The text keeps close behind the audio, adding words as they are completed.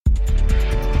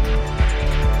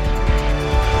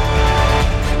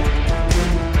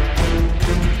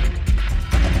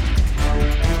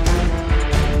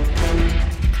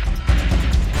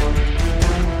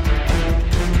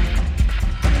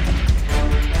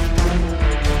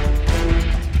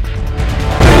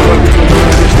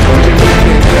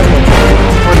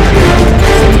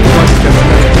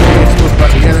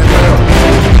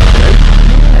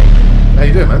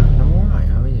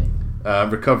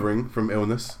recovering from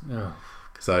illness. Oh.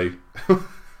 So,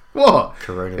 what?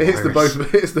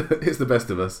 Coronavirus. It's the best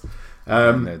of us.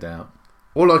 No doubt.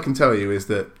 All I can tell you is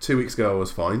that 2 weeks ago I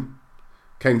was fine.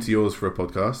 Came to yours for a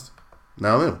podcast.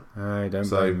 Now I'm ill. Oh, don't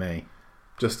blame me.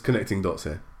 Just connecting dots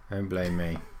here. Don't blame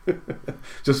me.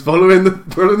 Just following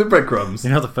the breadcrumbs.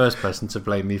 You're not the first person to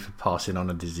blame me for passing on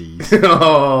a disease.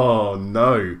 Oh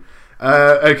no.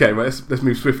 Okay, well, let's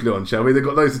move swiftly on, shall we? They've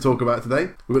got loads to talk about today.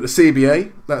 We've got the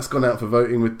CBA that's gone out for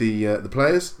voting with the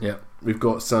players. Yeah. We've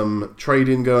got some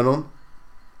trading going on,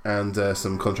 and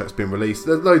some contracts being released.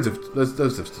 There's loads of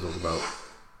stuff to talk about.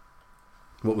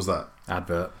 What was that?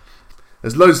 Advert.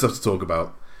 There's loads of stuff to talk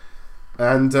about.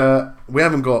 And we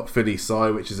haven't got Philly Cy,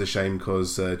 which is a shame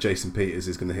because Jason Peters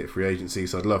is going to hit free agency,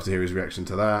 so I'd love to hear his reaction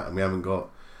to that. And we haven't got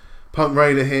Punk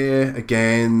Raider here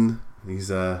again. He's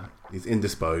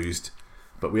indisposed,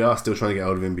 but we are still trying to get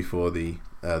hold of him before the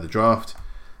draft.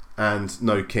 And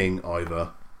no King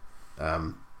either.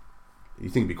 You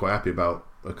think he'd be quite happy about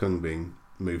Okung being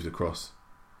moved across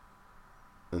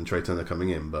and Trey Turner coming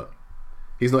in, but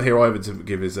he's not here either to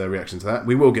give his reaction to that.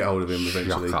 We will get hold of him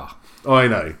eventually. Shocker. Oh, I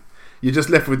know. You're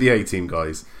just left with the A-team,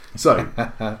 guys. So,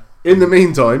 in the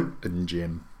meantime... And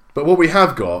Jim. But what we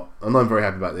have got, and I'm very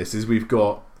happy about this, is we've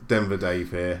got Denver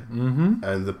Dave here. Mm-hmm.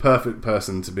 And the perfect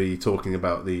person to be talking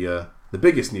about the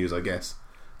biggest news, I guess,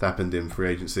 that happened in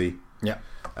free agency. Yeah.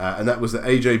 And that was that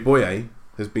AJ Boye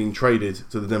has been traded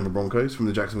to the Denver Broncos from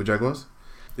the Jacksonville Jaguars.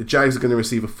 The Jags are going to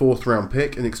receive a 4th-round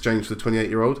pick in exchange for the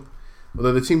 28-year-old.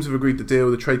 Although the teams have agreed the deal,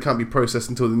 the trade can't be processed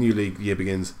until the new league year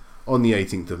begins on the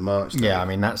 18th of March. Yeah, I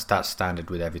mean, that's standard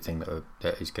with everything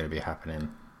that is going to be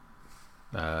happening.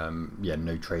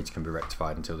 No trades can be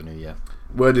rectified until the new year.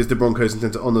 Word is the Broncos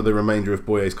intend to honour the remainder of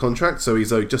Boye's contract, so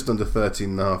he's owed just under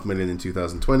 $13.5 million in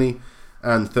 2020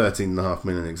 and $13.5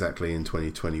 million exactly in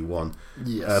 2021.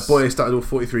 Yes. Boye started all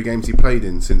 43 games he played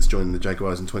in since joining the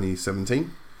Jaguars in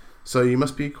 2017, so you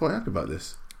must be quite happy about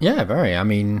this. Yeah, very. I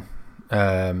mean,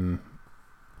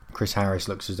 Chris Harris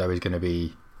looks as though he's going to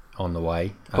be on the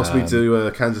way. Possibly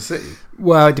to Kansas City.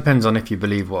 Well, it depends on if you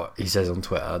believe what he says on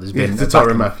Twitter. There's been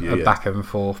a back and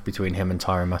forth between him and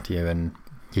Tyrann Mathieu, and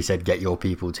he said, "Get your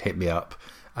people to hit me up."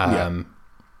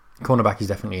 Cornerback is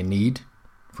definitely a need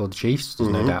for the Chiefs. There's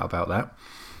no doubt about that.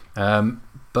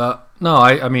 But no,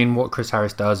 I mean, what Chris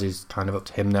Harris does is kind of up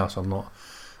to him now, so I'm not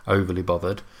overly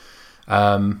bothered.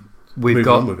 We've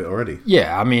got on with it already.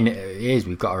 Yeah, I mean, it is.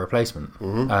 We've got a replacement.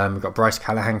 We've got Bryce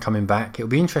Callahan coming back. It'll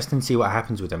be interesting to see what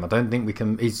happens with him. I don't think we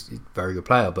can. He's a very good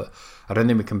player, but I don't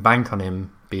think we can bank on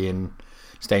him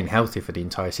staying healthy for the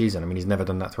entire season. I mean, he's never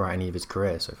done that throughout any of his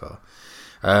career so far.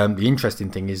 The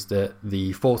interesting thing is that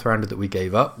the 4th rounder that we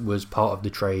gave up was part of the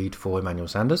trade for Emmanuel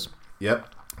Sanders.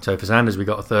 Yep. So for Sanders, we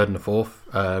got a 3rd and a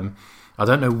 4th. I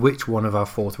don't know which one of our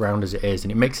 4th rounders it is,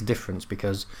 and it makes a difference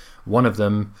because one of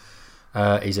them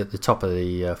is at the top of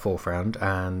the 4th round,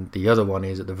 and the other one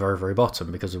is at the very, very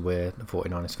bottom because of where the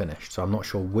 49ers finished. So I'm not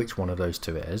sure which one of those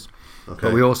two it is. Okay.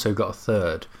 But we also got a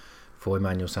 3rd for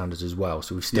Emmanuel Sanders as well,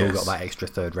 so we've still got that extra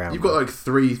 3rd round. You've got like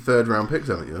 3 3rd-round picks,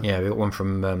 haven't you? Yeah, we got one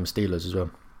from Steelers as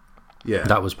well. Yeah.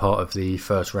 That was part of the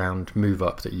 1st round move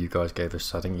up that you guys gave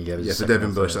us. I think you gave us. Yeah, so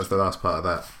Devin Bush, that's the last part of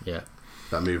that. Yeah.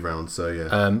 That move round, so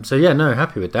yeah.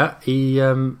 Happy with that. He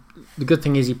the good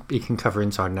thing is he can cover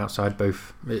inside and outside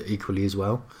both equally as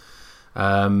well.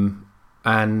 And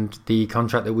the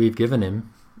contract that we've given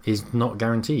him is not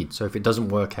guaranteed. So if it doesn't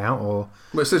work out, well,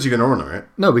 it says you're going to honour it.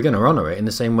 No, we're going to honour it in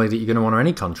the same way that you're going to honour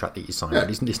any contract that you sign. Yeah.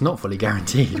 But it's not fully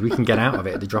guaranteed. We can get out of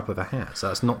it at the drop of a hat. So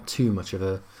that's not too much of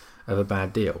a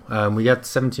bad deal. We had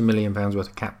 £70 million worth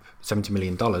of cap, $70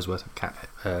 million worth of cap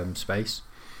space.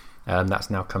 That's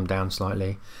now come down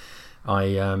slightly.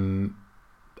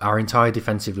 Our entire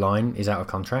defensive line is out of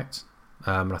contract.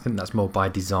 And I think that's more by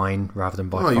design rather than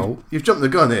by fault. You've jumped the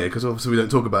gun here because obviously we don't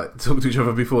talk to each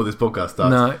other before this podcast starts.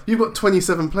 No. You've got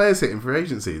 27 players hitting free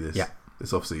agency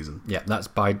this off season. Yeah, that's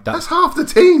half the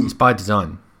team. It's by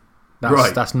design.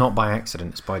 Right. That's not by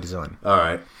accident. It's by design. All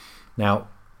right. Now,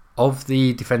 of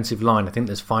the defensive line, I think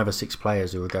there's 5 or 6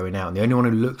 players who are going out, and the only one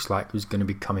who looks like who's going to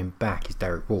be coming back is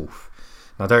Derek Wolfe.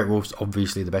 Now, Derek Wolfe's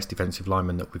obviously the best defensive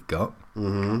lineman that we've got.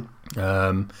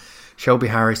 Shelby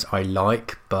Harris I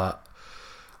like, but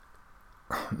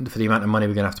for the amount of money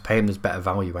we're going to have to pay him, there's better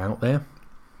value out there.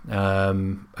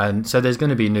 And so there's going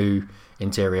to be new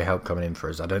interior help coming in for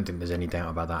us. I don't think there's any doubt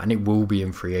about that. And it will be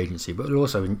in free agency, but we'll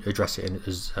also address it in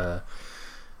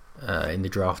the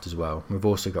draft as well. We've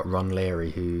also got Ron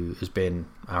Leary, who has been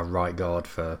our right guard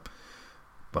for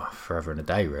forever and a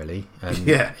day, really. And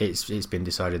it's been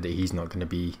decided that he's not going to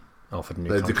be offered a new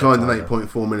contract. They've declined an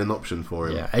 $8.4 million option for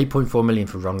him. Yeah, $8.4 million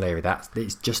for Ron Leary.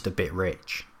 It's just a bit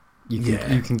rich.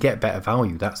 you can get better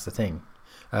value. That's the thing.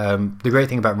 The great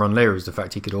thing about Ron Lear is the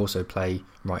fact he could also play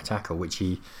right tackle, which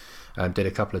he did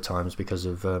a couple of times because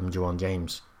of Juwan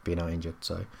James being out injured.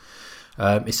 So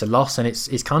it's a loss, and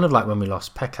it's kind of like when we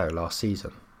lost Pecco last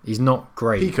season. He's not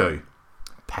great. Pecco.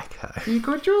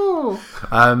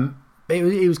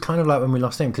 It was kind of like when we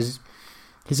lost him, because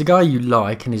he's a guy you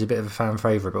like and he's a bit of a fan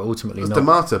favourite, but ultimately not.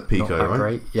 Damata Pico, not right?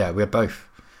 Great. Yeah, we had both.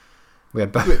 We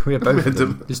had both of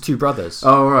them. There's two brothers.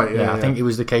 Oh, right. Yeah, I think it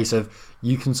was the case of,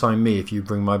 you can sign me if you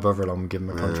bring my brother along and give him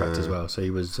a contract as well. So he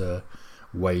was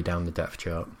way down the depth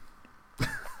chart.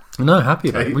 No, happy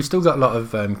about it. We've still got a lot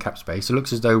of cap space. It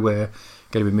looks as though we're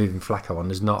going to be moving Flacco on.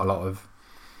 There's not a lot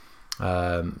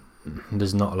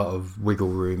of wiggle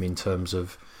room in terms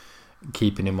of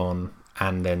keeping him on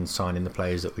and then signing the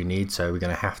players that we need. So we're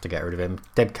going to have to get rid of him.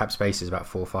 Dead cap space is about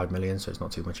 4 or 5 million, so it's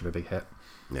not too much of a big hit.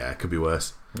 Yeah, it could be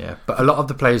worse. Yeah, but a lot of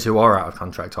the players who are out of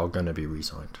contract are going to be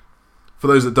re-signed. For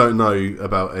those that don't know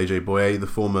about AJ Boye, the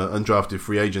former undrafted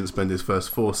free agent spent his first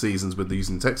 4 seasons with the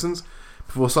Houston Texans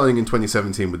before signing in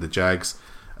 2017 with the Jags.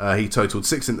 He totaled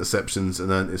 6 interceptions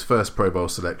and earned his first Pro Bowl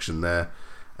selection there.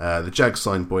 The Jags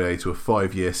signed Boye to a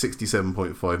 5-year,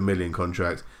 $67.5 million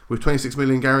contract with $26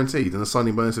 million guaranteed and a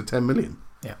signing bonus of $10 million.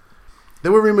 Yeah.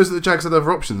 There were rumours that the Jags had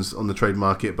other options on the trade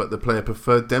market, but the player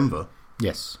preferred Denver.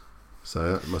 Yes.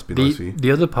 So that must be nice for you. The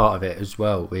other part of it as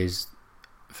well is,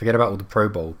 forget about all the Pro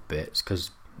Bowl bits, because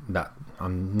that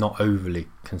I'm not overly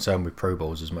concerned with Pro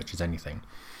Bowls as much as anything.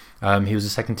 He was a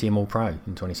second-team All-Pro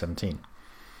in 2017.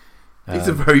 He's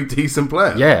a very decent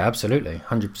player. Yeah, absolutely,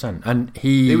 100%. And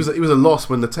he was a loss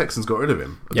when the Texans got rid of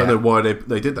him. I don't know why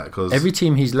they did that. Because every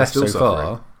team he's left so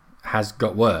far has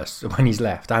got worse when he's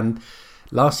left. And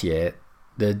last year,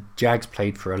 the Jags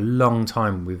played for a long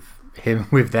time with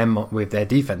their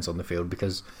defense on the field,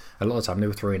 because a lot of the time they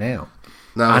were throwing out.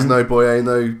 Now there's no Boye,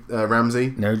 no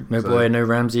Ramsey. No Boye, no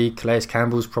Ramsey. Calais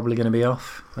Campbell's probably going to be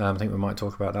off. I think we might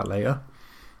talk about that later.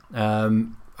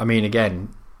 I mean,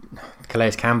 again,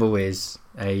 Calais Campbell is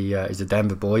a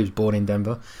Denver boy. He was born in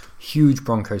Denver. Huge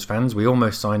Broncos fans. We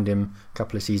almost signed him a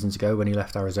couple of seasons ago when he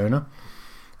left Arizona.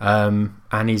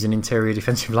 And he's an interior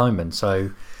defensive lineman.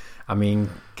 So, I mean,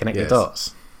 connect the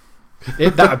dots.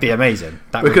 That would be amazing.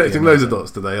 We're connecting loads of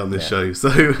dots today on this show, so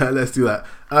let's do that.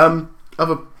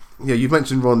 You've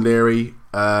mentioned Ron Leary.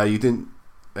 You didn't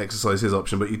exercise his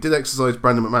option, but you did exercise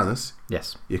Brandon McManus.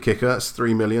 Yes. Your kicker, that's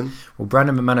 $3 million. Well,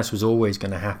 Brandon McManus was always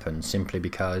going to happen simply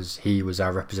because he was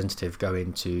our representative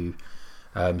going to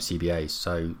CBA.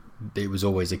 So it was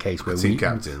always a case where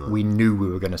we knew we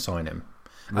were going to sign him.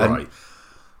 Right.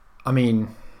 I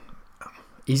mean,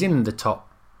 he's in the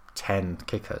top 10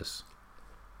 kickers.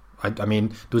 I mean,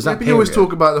 there was that. You always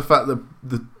talk about the fact that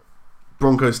the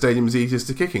Broncos Stadium is easiest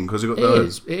to kick in because you've got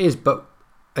It is. But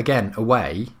again,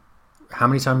 away, how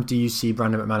many times do you see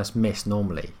Brandon McManus miss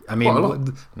normally? I mean,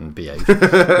 behave.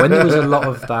 When there was a lot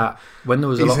of that,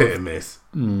 he's hit and miss.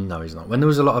 No, he's not. When there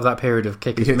was a lot of that period of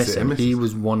kickers missing, he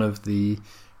was one of the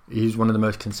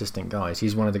most consistent guys.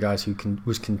 He's one of the guys who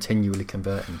was continually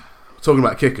converting. Talking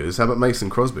about kickers, how about Mason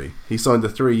Crosby? He signed a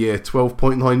 3-year,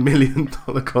 $12.9 million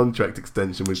contract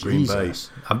extension with Green Bay.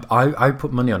 I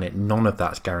put money on it. None of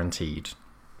that's guaranteed.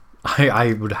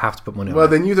 I would have to put money on it. Well,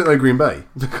 then you don't know Green Bay,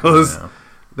 because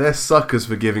they're suckers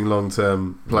for giving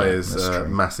long-term players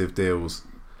massive deals.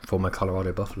 Former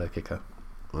Colorado Buffalo kicker.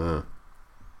 But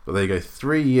there you go,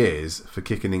 3 years for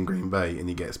kicking in Green Bay, and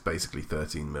he gets basically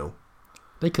 13 mil.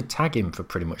 They could tag him for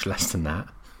pretty much less than that.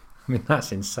 I mean,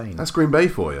 that's insane. That's Green Bay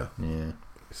for you. Yeah.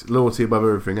 It's loyalty above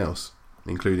everything else,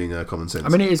 including common sense. I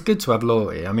mean, it is good to have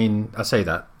loyalty. I mean, I say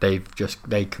that.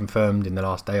 They confirmed in the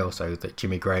last day or so that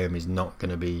Jimmy Graham is not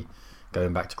going to be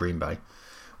going back to Green Bay,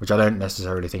 which I don't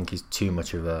necessarily think is too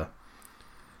much of a...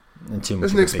 It's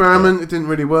an experiment. It didn't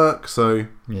really work, so...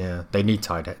 Yeah, they need a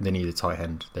tight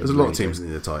end. There's a lot of teams that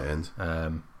need a tight end.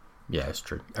 Yeah, it's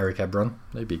true. Eric Ebron,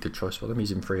 they'd be a good choice for them.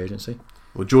 He's in free agency.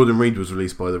 Well, Jordan Reed was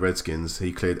released by the Redskins.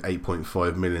 He cleared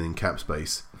 $8.5 million in cap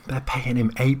space. They're paying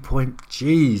him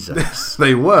Jesus.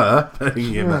 They were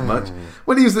paying him that much.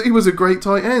 Well, he was a great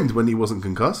tight end when he wasn't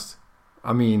concussed.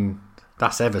 I mean,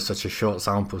 that's ever such a short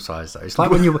sample size, though. It's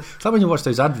like when you watch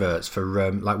those adverts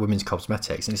for like women's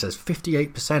cosmetics, and it says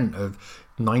 58% of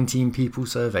 19 people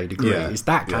surveyed agree. Yeah, it's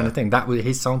that kind of thing.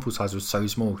 His sample size was so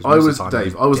small. I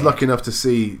was lucky enough to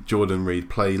see Jordan Reed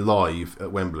play live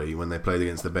at Wembley when they played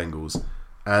against the Bengals.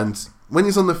 And when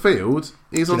he's on the field,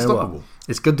 he's unstoppable.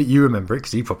 It's good that you remember it,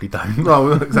 because he probably don't.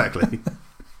 No, exactly.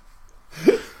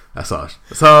 That's harsh.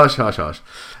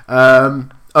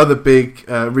 Other big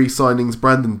re-signings: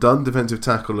 Brandon Dunn, defensive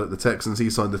tackle at the Texans.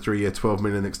 He signed a 3-year, $12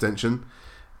 million extension.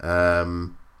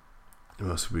 Who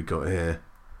else have we got here?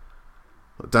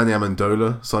 Danny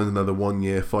Amendola signed another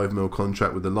 1-year, $5 million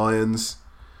contract with the Lions.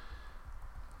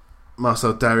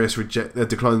 Marcel Darius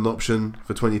declined an option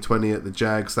for 2020 at the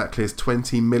Jags. That clears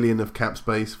 $20 million of cap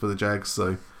space for the Jags,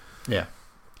 so yeah,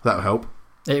 that'll help.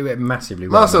 It massively.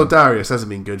 Marcel Darius hasn't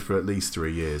been good for at least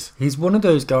 3 years. He's one of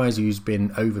those guys who's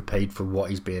been overpaid for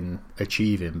what he's been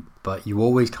achieving, but you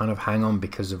always kind of hang on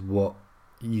because of what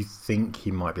you think he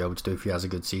might be able to do if he has a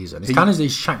good season. It's kind of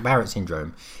this Shaq Barrett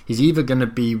syndrome. He's either going to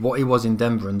be what he was in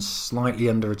Denver and slightly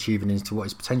underachieving into what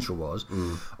his potential was,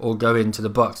 or go into the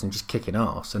Bucks and just kicking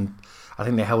ass. And I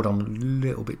think they held on a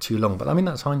little bit too long, but I mean,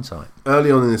 that's hindsight. Early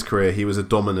on in his career, he was a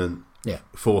dominant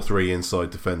 4-3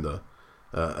 inside defender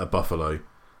at Buffalo,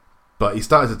 but he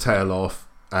started to tail off,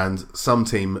 and some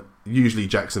team, usually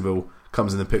Jacksonville,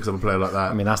 comes in and picks up a player like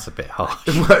that. I mean, that's a bit harsh.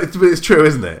 It's true,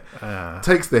 isn't it?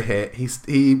 Takes the hit. He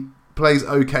plays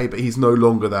okay, but he's no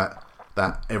longer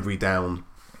that every down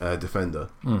defender.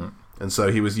 And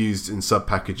so he was used in sub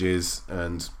packages,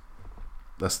 and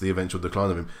that's the eventual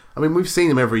decline of him. I mean, we've seen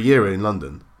him every year in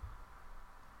London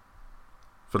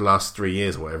for the last 3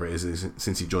 years, or whatever it is,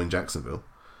 since he joined Jacksonville.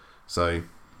 So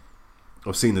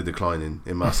I've seen the decline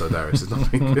in Marcel Darius. It's not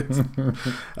been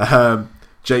good.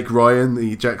 Jake Ryan,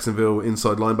 the Jacksonville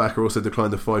inside linebacker, also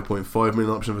declined a $5.5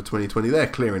 million option for 2020. They're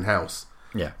clearing house.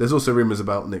 Yeah. There's also rumours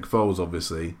about Nick Foles,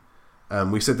 obviously.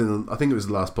 We said I think it was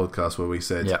the last podcast where we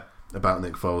said about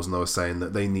Nick Foles, and I was saying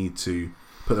that they need to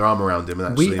put their arm around him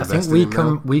and actually invest in him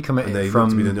now. We come at and it they from look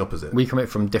to be doing the opposite. We come at it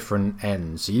from different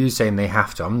ends. So you're saying they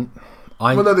have to.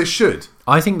 Well, no, they should.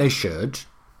 I think they should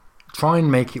try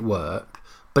and make it work,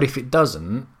 but if it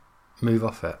doesn't, move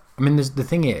off it. I mean, the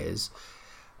thing is,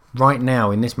 right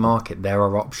now in this market, there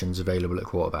are options available at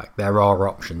quarterback. There are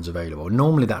options available.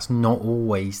 Normally, that's not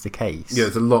always the case. Yeah,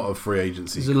 there's a lot of free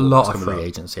agency. There's a lot of free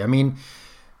agency. I mean,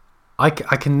 I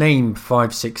can name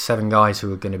 5, 6, 7 guys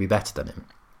who are going to be better than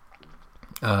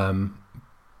him,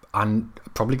 and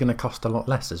probably going to cost a lot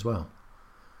less as well.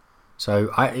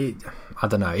 So I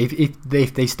don't know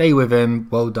if they stay with him.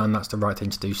 Well done, that's the right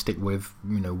thing to do. Stick with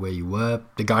where you were.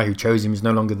 The guy who chose him is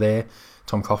no longer there.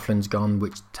 Tom Coughlin's gone,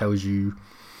 which tells you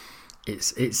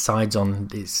it's sides on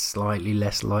it's slightly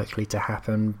less likely to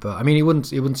happen. But I mean, it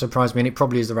wouldn't surprise me, and it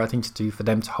probably is the right thing to do for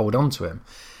them to hold on to him.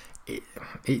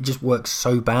 It just worked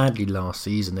so badly last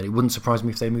season that it wouldn't surprise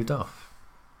me if they moved off.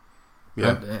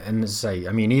 Yeah, and as I say,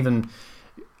 I mean, even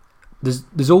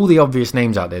there's all the obvious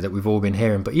names out there that we've all been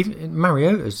hearing, but even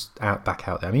Mariota's back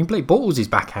out there. I mean, Blake Bortles is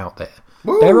back out there.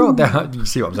 There. You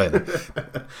see what I'm saying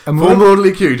there? And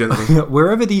formally queued, gentlemen.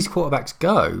 Wherever these quarterbacks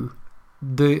go,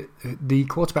 the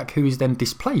quarterback who is then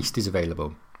displaced is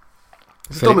available.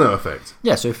 It's a domino effect.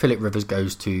 Yeah, so if Phillip Rivers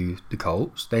goes to the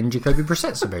Colts, then Jacoby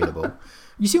Brissett's available.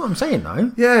 You see what I'm saying,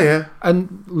 though? Yeah.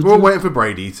 And we're all waiting for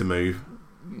Brady to move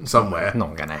somewhere.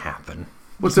 Not going to happen.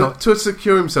 Well, to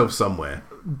secure himself somewhere.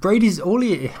 Brady's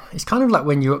it's kind of like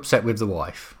when you're upset with the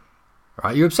wife,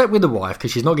 right? You're upset with the wife because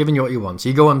she's not giving you what you want, so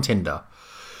you go on Tinder,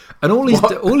 and all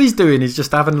he's doing is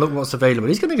just having a look what's available.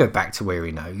 He's going to go back to where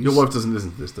he knows. Your wife doesn't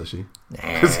listen to this, does she? No.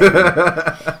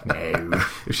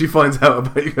 If she finds out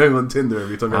about you going on Tinder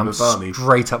every time you have a Barney,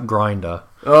 straight up grinder.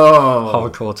 Oh,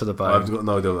 hardcore to the bone. I've got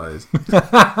no idea what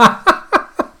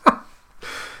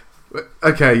that is.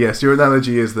 Okay, yes, your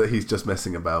analogy is that he's just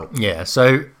messing about. Yeah.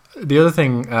 So the other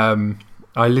thing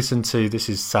I listen to, this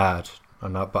is sad,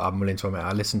 but I'm willing to admit,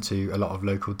 I listen to a lot of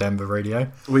local Denver radio.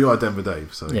 We are Denver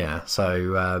Dave, so yeah.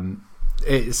 So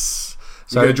it's.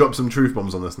 So you're going to drop some truth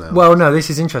bombs on us now. Well, no, this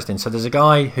is interesting. So there's a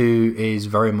guy who is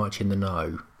very much in the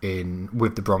know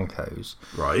with the Broncos,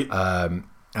 right?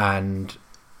 And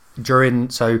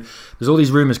so there's all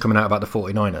these rumours coming out about the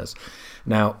 49ers.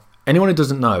 Now, anyone who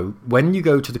doesn't know, when you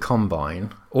go to the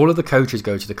combine, all of the coaches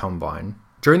go to the combine.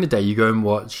 During the day, you go and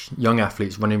watch young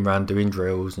athletes running around doing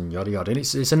drills and yada yada. And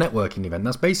it's a networking event.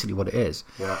 That's basically what it is.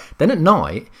 Yeah. Then at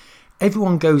night,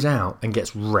 everyone goes out and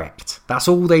gets wrecked. That's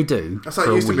all they do. That's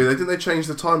how it used to be. Didn't they change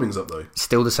the timings up though?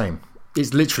 Still the same.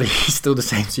 It's literally still the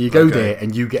same. So you go there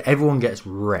and everyone gets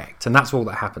wrecked, and that's all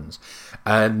that happens.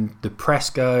 And the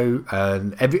press go,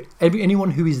 and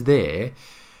anyone who is there,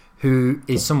 who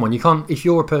is someone you can't. If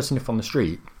you're a person from the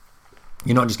street,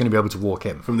 you're not just going to be able to walk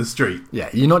in. From the street? Yeah,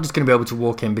 you're not just going to be able to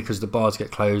walk in because the bars get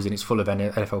closed and it's full of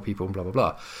NFL people and blah, blah,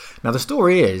 blah. Now, the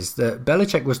story is that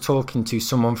Belichick was talking to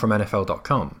someone from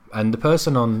NFL.com, and the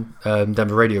person on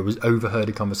Denver radio was overheard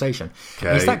a conversation.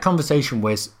 Okay. It's that conversation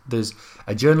where there's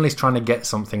a journalist trying to get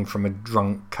something from a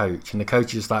drunk coach, and the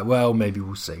coach is just like, well, maybe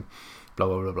we'll see. Blah,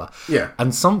 blah, blah, blah. Yeah.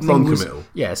 And something non-committal.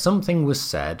 Something was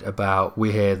said about,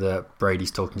 we hear that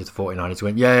Brady's talking to the 49ers. He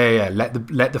went, yeah. Let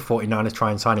the 49ers try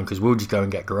and sign him because we'll just go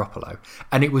and get Garoppolo.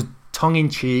 And it was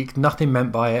tongue-in-cheek, nothing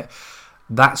meant by it.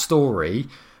 that story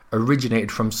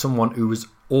originated from someone who was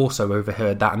also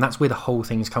overheard that, and that's where the whole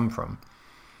thing's come from.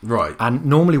 Right. And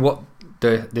normally what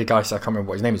the guy said, I can't remember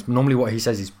what his name is, but normally what he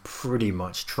says is pretty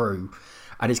much true.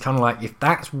 And it's kind of like, if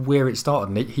that's where it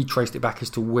started, and he traced it back as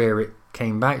to where it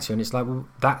came back to, and it's like, well,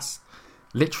 that's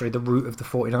literally the root of the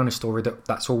 49ers story.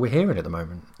 That's all we're hearing at the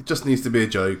moment. It just needs to be a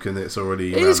joke, and it's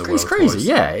already It's world crazy, twice.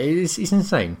 yeah. It's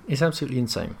insane. It's absolutely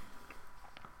insane.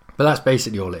 But that's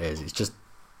basically all it is. It's just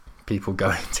people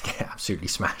going to get absolutely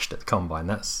smashed at the combine.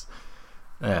 That's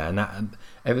and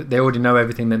they already know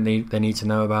everything that they need to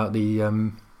know about the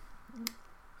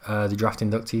draft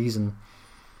inductees, and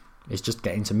it's just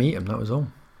getting to meet them. That was all.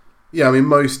 Yeah, I mean,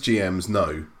 most GMs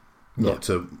know not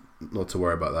to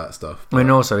worry about that stuff. I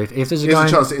mean, also if there's a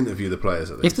chance to interview the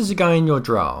players. At least. If there's a guy in your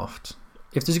draft,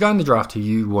 if there's a guy in the draft who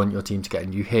you want your team to get,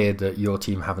 and you hear that your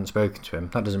team haven't spoken to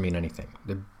him, that doesn't mean anything.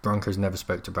 The Broncos never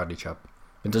spoke to Bradley Chubb.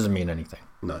 It doesn't mean anything.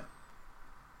 No.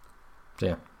 So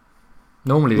yeah.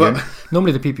 Normally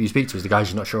the people you speak to is the guys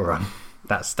you're not sure on.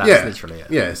 That's literally it.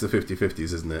 Yeah, it's the 50-50s,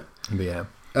 isn't it? But yeah.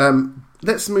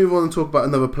 Let's move on and talk about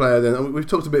another player then. We've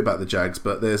talked a bit about the Jags,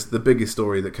 but there's the biggest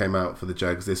story that came out for the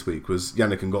Jags this week was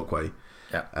Yannick Ngakoue.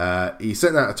 Yeah. He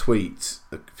sent out a tweet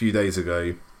a few days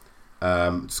ago.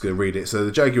 Just going to read it. So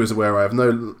the Jaguars aware I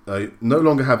no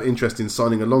longer have interest in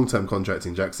signing a long-term contract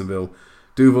in Jacksonville.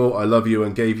 Duval, I love you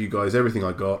and gave you guys everything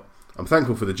I got. I'm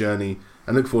thankful for the journey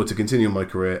and look forward to continuing my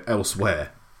career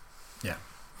elsewhere. Yeah.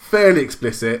 Fairly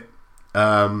explicit.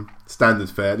 Standard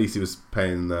fare. At least he was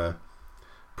paying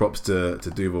props to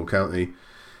Duval County.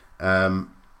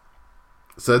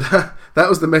 So that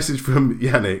was the message from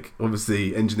Yannick,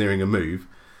 obviously engineering a move.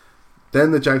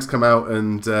 Then the Jags come out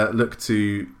and look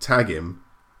to tag him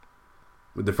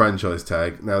with the franchise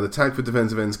tag. Now, the tag for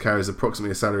defensive ends carries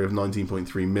approximately a salary of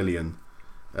 $19.3 million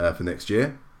for next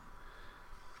year.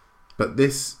 But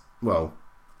this, well...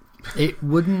 It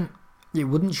wouldn't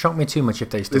shock me too much if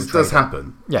they still trade him. This does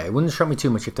happen. Yeah, it wouldn't shock me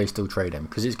too much if they still trade him,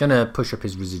 because it's going to push up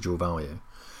his residual value.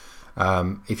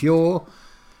 If you're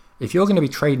going to be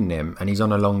trading him and he's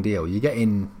on a long deal, you're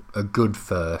getting a good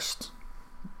first...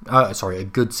 a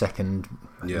good second.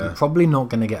 Yeah. You're probably not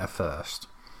going to get a first.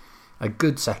 A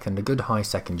good second, a good high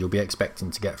second you'll be expecting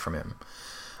to get from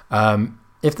him.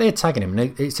 If they're tagging him,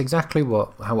 it's exactly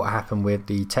what happened with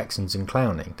the Texans and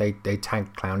Clowney. They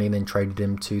tagged Clowney and then traded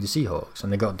him to the Seahawks,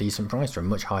 and they got a decent price for him,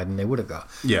 much higher than they would have got.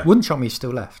 Yeah. Wouldn't shock me if he's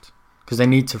still left, because they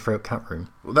need to free up cap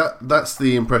room. Well, that's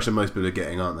the impression most people are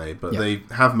getting, aren't they? But they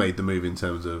have made the move in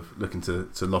terms of looking to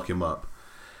lock him up.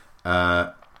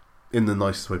 In the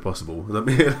nicest way possible.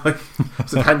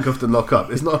 It's a handcuffed and lock up.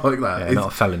 It's not like that. Yeah, it's not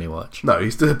a felony watch. No,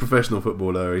 he's still a professional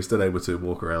footballer. He's still able to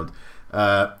walk around.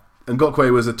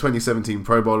 Ngakoue was a 2017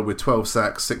 Pro Bowler with 12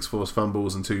 sacks, 6 forced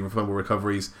fumbles and 2 fumble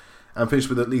recoveries, and finished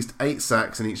with at least 8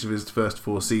 sacks in each of his first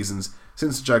 4 seasons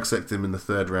since the Jags selected him in the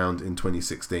 3rd round in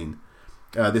 2016.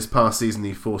 This past season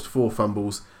he forced 4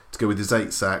 fumbles to go with his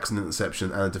 8 sacks, an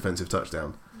interception and a defensive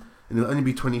touchdown. And he'll only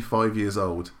be 25 years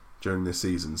old during this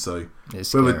season, so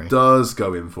whoever does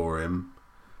go in for him,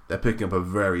 they're picking up a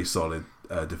very solid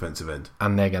defensive end.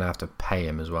 And they're going to have to pay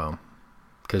him as well,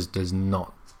 because there's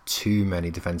not too many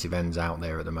defensive ends out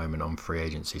there at the moment on free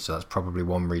agency, so that's probably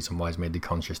one reason why he's made the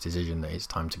conscious decision that it's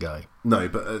time to go. No,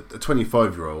 but a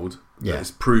 25-year-old that's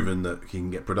proven that he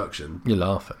can get production. You're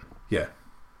laughing. Yeah,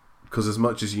 because as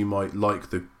much as you might like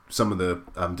some of the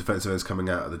defensive ends coming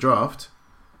out of the draft,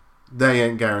 they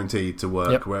ain't guaranteed to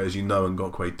work, whereas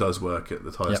Ngakoue does work at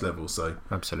the highest level, so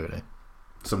absolutely.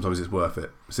 Sometimes it's worth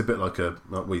it. It's a bit like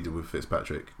we did with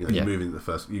Fitzpatrick. You move into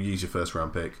you use your first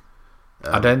round pick.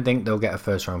 I don't think they'll get a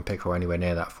first round pick or anywhere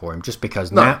near that for him, just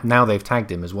because now they've tagged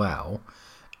him as well.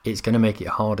 It's going to make it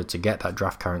harder to get that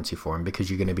draft currency for him, because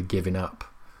you're going to be giving up.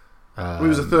 He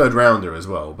was a 3rd rounder as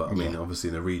well, but I mean, obviously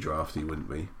in a redraft he wouldn't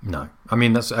be. No, I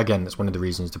mean that's one of the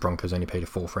reasons the Broncos only paid a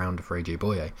 4th rounder for AJ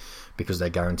Boye, because they're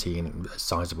guaranteeing a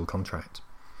sizable contract.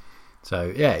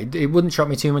 So yeah, it wouldn't shock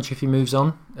me too much if he moves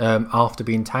on after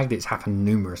being tagged. It's happened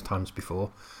numerous times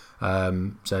before.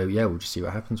 So yeah, we'll just see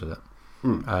what happens with it.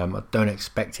 I don't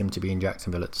expect him to be in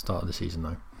Jacksonville at the start of the season,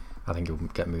 though. I think he'll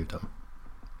get moved on.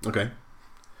 Okay.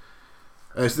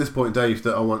 It's this point, Dave,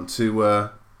 that I want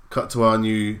to cut to our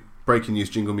new breaking news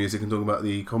jingle music and talk about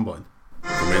the Combine.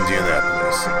 From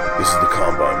Indianapolis, this is the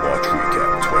Combine Watch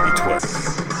Recap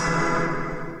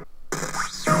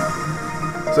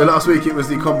 2020. So last week it was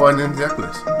the Combine in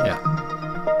Indianapolis. Yeah.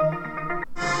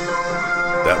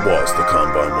 That was the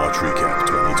Combine Watch Recap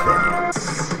 2020.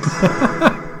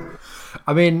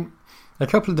 I mean, a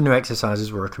couple of the new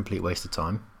exercises were a complete waste of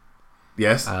time.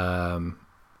 Yes. There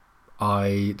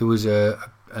was an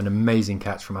amazing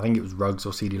catch from, I think it was Ruggs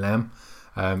or CeeDee Lamb,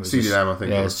 CeeDee Lamb, I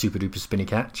think. Yeah, super duper spinny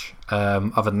catch.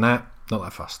 Other than that, not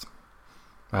that fussed.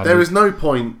 There is no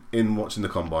point in watching the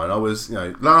combine. I was,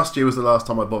 last year was the last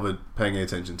time I bothered paying any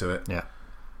attention to it. Yeah.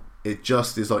 It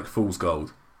just is like fool's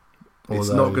gold. It's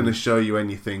not going to show you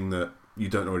anything that you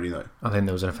don't already know. I think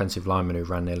there was an offensive lineman who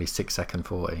ran nearly 6 second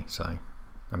 40. So,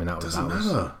 I mean, that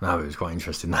was quite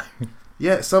interesting though.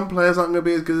 Yeah, some players aren't going to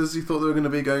be as good as you thought they were going to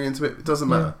be going into it. It doesn't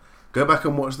matter. Go back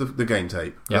and watch the game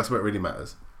tape. Yep. That's where it really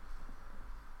matters.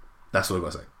 That's all I've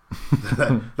got to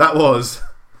say. That was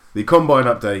the combine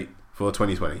update for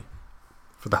 2020.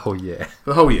 For the whole year. For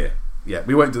the whole year. Yeah,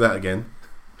 we won't do that again.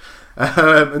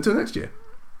 Until next year.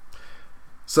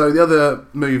 So the other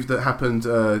move that happened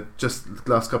just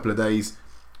the last couple of days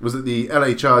was that the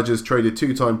LA Chargers traded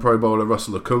 2-time Pro Bowler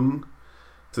Russell Okung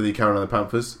to the Carolina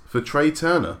Panthers for Trey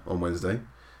Turner on Wednesday.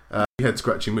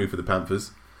 Head-scratching move for the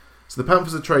Panthers. So the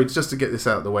Panthers are trading, just to get this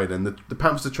out of the way then, the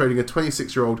Panthers are trading a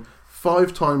 26-year-old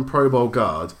 5-time Pro Bowl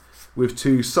guard with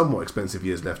 2 somewhat expensive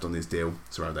years left on this deal.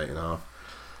 It's around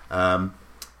 8.5.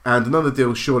 And another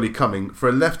deal surely coming for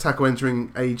a left tackle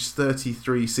entering age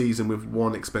 33 season with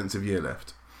 1 expensive year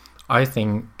left. I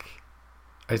think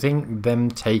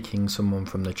them taking someone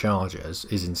from the Chargers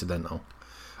is incidental.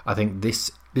 I think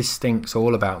this stinks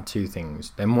all about 2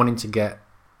 things. Them wanting to get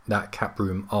that cap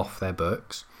room off their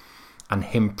books and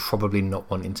him probably not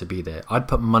wanting to be there. I'd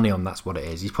put money on that's what it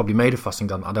is. He's probably made a fuss and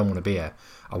gone, I don't want to be here.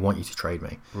 I want you to trade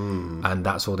me. And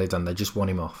that's all they've done. They just want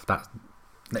him off.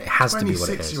 It has to be what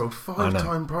it is. 26-year-old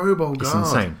 5-time Pro Bowl guard. It's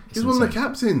insane. He's one of the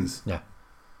captains. Yeah.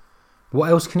 What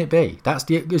else can it be? As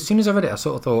soon as I read it, I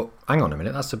sort of thought, hang on a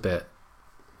minute, that's a bit...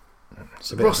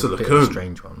 It's a bit of a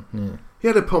strange one. Yeah. He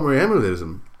had a pulmonary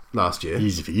embolism last year.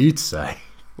 Easy for you to say.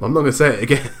 Well, I'm not going to say it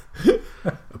again.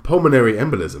 A pulmonary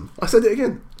embolism. I said it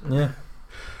again. Yeah.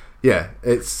 Yeah,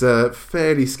 it's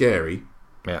fairly scary.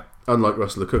 Yeah. Unlike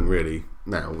Russell Okung, really,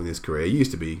 now in his career. He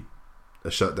used to be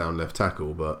a shutdown left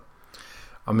tackle, but...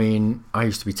 I mean, I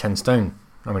used to be 10 stone.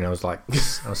 I mean, I was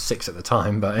 6 at the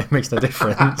time, but it makes no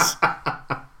difference.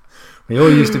 We all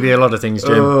used to be a lot of things,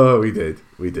 Jim. Oh, we did.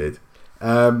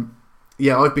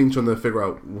 Yeah, I've been trying to figure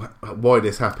out why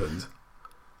this happened.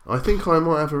 I think I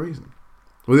might have a reason.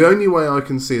 Well, the only way I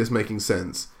can see this making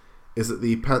sense is that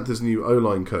the Panthers' new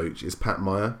O-line coach is Pat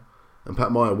Meyer, and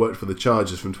Pat Meyer worked for the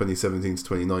Chargers from 2017 to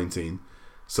 2019.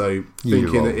 So,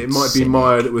 thinking that it might be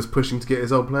Meyer that was pushing to get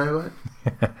his old player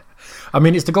back. I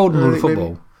mean, it's the golden rule of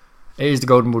football. It is the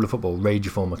golden rule of football. Raid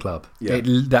your former club. Yeah.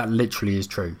 That literally is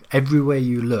true. Everywhere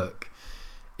you look,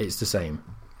 it's the same.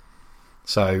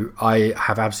 So I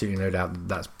have absolutely no doubt that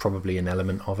that's probably an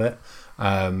element of it.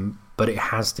 But it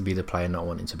has to be the player not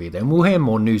wanting to be there. And we'll hear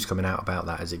more news coming out about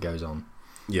that as it goes on.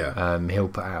 Yeah. He'll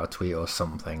put out a tweet or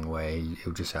something where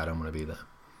he'll just say, I don't want to be there.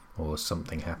 Or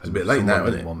something happens. It's a bit late now,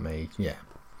 isn't it? Want me. Yeah.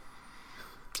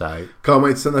 So can't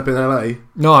wait to stand up in LA.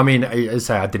 No, I mean, I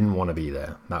say I didn't want to be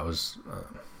there. That was...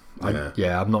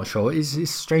 I'm not sure. It's a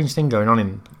strange thing going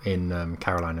on in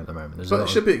Carolina at the moment. But it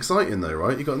should be exciting though,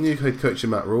 right? You got a new head coach in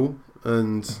Matt Rule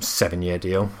and 7-year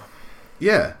deal.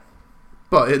 Yeah,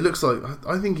 but it looks like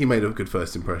I think he made a good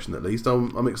first impression at least.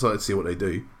 I'm excited to see what they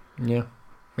do. Yeah,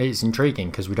 it's intriguing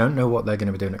because we don't know what they're going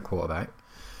to be doing at quarterback.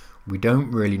 We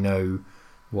don't really know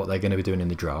what they're going to be doing in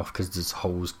the draft because there's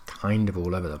holes kind of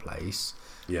all over the place.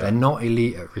 Yeah. They're not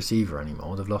elite at receiver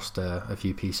anymore. They've lost a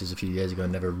few pieces a few years ago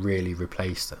and never really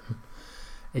replaced them.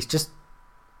 It's just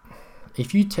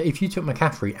if you took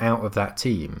McCaffrey out of that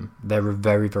team, they're a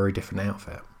very, very different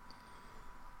outfit.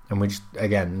 And we just,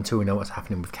 again, until we know what's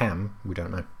happening with Cam, we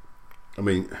don't know. I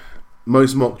mean,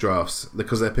 most mock drafts,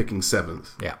 because they're picking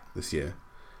 7th this year,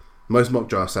 most mock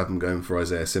drafts have them going for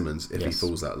Isaiah Simmons if he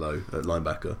falls that low at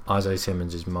linebacker. Isaiah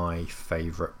Simmons is my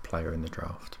favourite player in the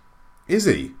draft. Is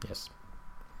he? Yes.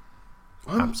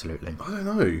 Absolutely. I don't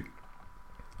know.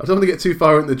 I don't want to get too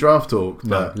far into the draft talk.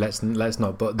 No, let's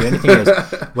not. But the only thing is,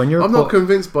 when you're I'm not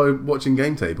convinced by watching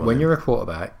game tape. When you're a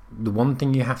quarterback, the one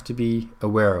thing you have to be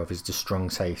aware of is the strong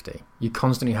safety. You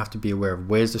constantly have to be aware of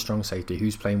where's the strong safety,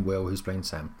 who's playing Will, who's playing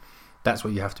Sam. That's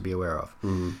what you have to be aware of.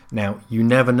 Mm. Now, you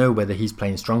never know whether he's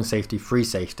playing strong safety, free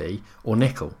safety, or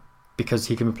nickel. Because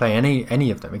he can play any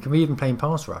of them. He can be even playing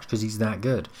pass rush because he's that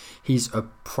good. He's a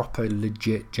proper,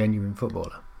 legit, genuine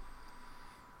footballer.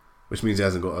 Which means he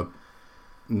hasn't got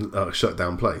a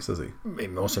shut-down place, does he?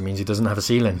 It also means he doesn't have a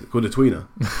ceiling. Called a tweener.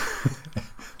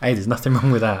 Hey, there's nothing wrong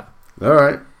with that. All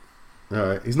right.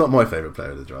 He's not my favourite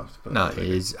player of the draft. But no,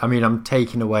 he is. I mean, I'm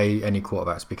taking away any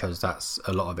quarterbacks because that's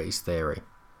a lot of it is theory.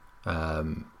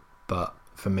 But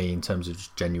for me, in terms of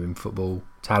just genuine football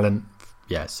talent,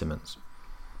 yeah, Simmons.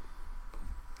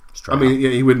 Straight up.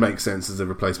 He would make sense as a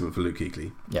replacement for Luke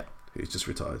Kuechly. Yeah. Who's just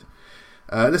retired.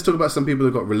 Let's talk about some people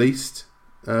who got released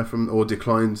from or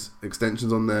declined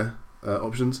extensions on their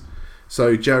options.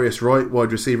 So Jarius Wright,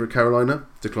 wide receiver at Carolina,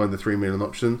 declined the $3 million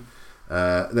option.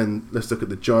 Then let's look at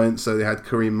the Giants. So they had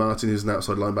Kareem Martin, who's an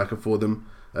outside linebacker for them.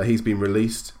 He's been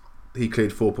released. He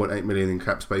cleared $4.8 million in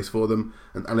cap space for them.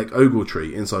 And Alec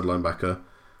Ogletree, inside linebacker,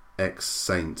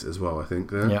 ex-Saint as well, I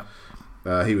think. Yeah.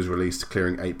 He was released,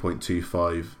 clearing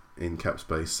 $8.25 in cap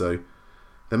space. So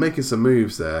they're making some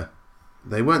moves there.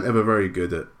 They weren't ever very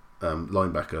good at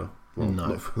linebacker. Well, No.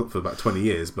 not for about 20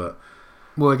 years, but...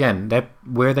 Well, again,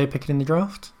 where are they picking in the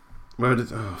draft? Where did...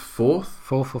 fourth?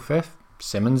 Fourth or fifth?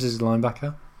 Simmons is a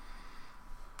linebacker.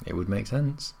 It would make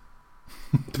sense.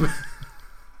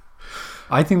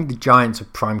 I think the Giants are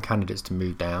prime candidates to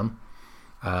move down.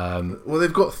 Well,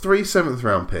 they've got 3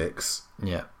 7th-round picks.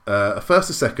 Yeah. A first,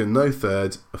 a second, no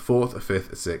third, a fourth, a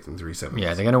fifth, a sixth, and 3 7th.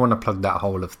 Yeah, they're going to want to plug that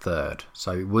hole of third.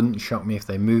 So it wouldn't shock me if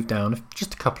they move down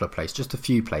just a couple of places, just a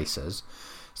few places,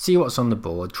 see what's on the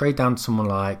board, trade down to someone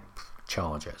like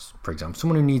Chargers, for example,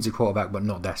 someone who needs a quarterback but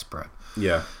not desperate.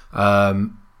 Yeah.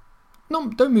 Don't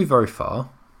move very far.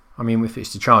 I mean, if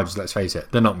it's the Chargers, let's face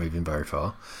it, they're not moving very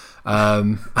far.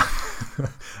 And,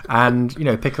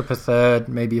 pick up a third,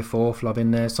 maybe a fourth, lob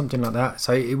in there, something like that.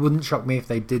 So it wouldn't shock me if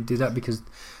they did do that, because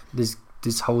there's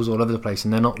holes all over the place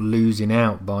and they're not losing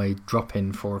out by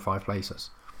dropping 4 or 5 places.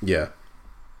 Yeah.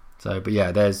 So, but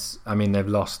yeah, they've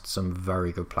lost some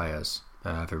very good players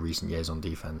for recent years on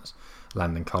defense.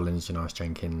 Landon Collins, Janoris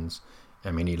Jenkins.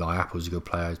 I mean, Eli Apple's a good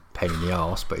player, pain in the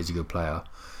arse, but he's a good player.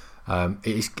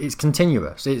 It's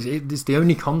continuous. It's the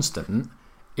only constant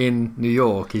in New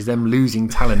York is them losing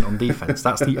talent on defense.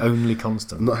 That's the only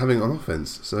constant. Not having on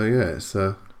offense. So yeah, it's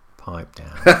pipe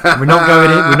down. We're not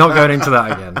going into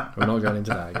that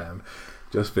again.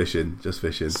 Just fishing.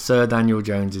 Sir Daniel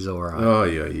Jones is all right.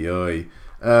 Oi.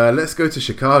 Let's go to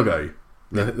Chicago,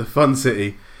 the fun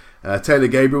city. Taylor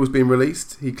Gabriel's been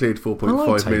released. He cleared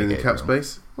 $4.5 million in cap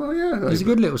space. Well, yeah, he's a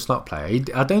good little slot player.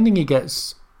 I don't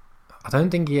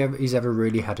think he's ever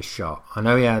really had a shot. I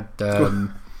know he had.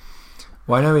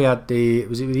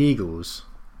 Was it with the Eagles?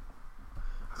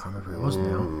 I can't remember who it was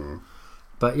now.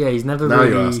 But yeah, he's never. Now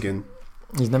really, you're asking.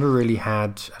 He's never really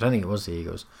had. I don't think it was the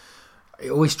Eagles.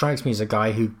 It always strikes me as a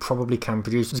guy who probably can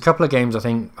produce. There's a couple of games I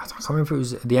can't remember if it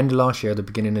was at the end of last year or the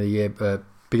beginning of the year.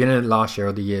 Beginning of last year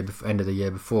or the end of the year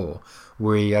before,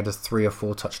 where he had a 3 or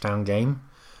 4 touchdown game.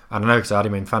 And I know because I had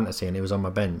him in fantasy and he was on my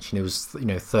bench and he was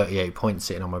 38 points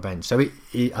sitting on my bench. So I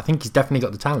think he's definitely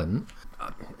got the talent.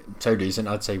 So decent.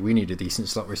 I'd say we need a decent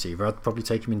slot receiver. I'd probably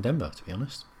take him in Denver, to be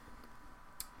honest.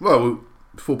 Well,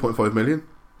 $4.5 million.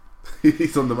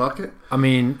 He's on the market. I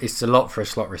mean, it's a lot for a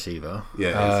slot receiver.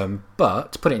 Yeah.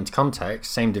 But to put it into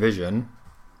context, same division.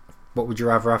 What would you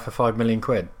rather have for £5 million?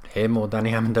 Him or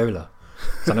Danny Amendola?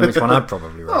 So I know which one I'd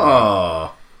probably rather.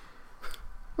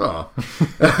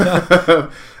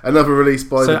 Another release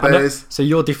by the Bears. So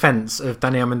your defence of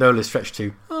Danny Amendola stretched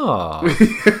to How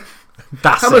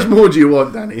much more do you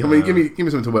want, Danny? I mean, give me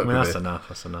something to work with.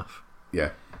 That's enough.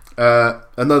 Yeah.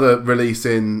 Another release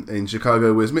in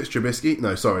Chicago was Mitch Trubisky.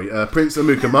 No, sorry, Prince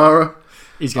Amukamara.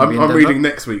 I'm reading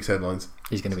next week's headlines.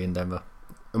 He's going to be in Denver.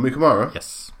 Amukamara?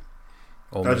 Yes.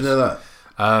 Almost. How do you know that?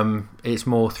 It's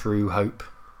more through hope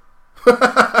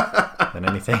than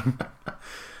anything.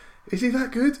 Is he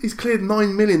that good? He's cleared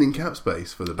 $9 million in cap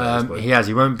space for the Bears. He has.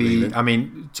 He won't be. I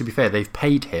mean, to be fair, they've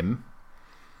paid him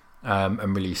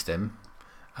and released him.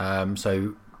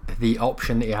 So the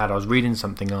option that he had, I was reading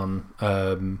something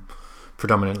on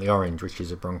Predominantly Orange, which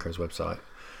is a Broncos website.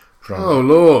 Oh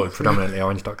Lord!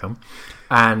 PredominantlyOrange.com,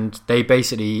 and they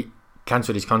basically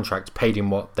cancelled his contract, paid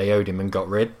him what they owed him, and got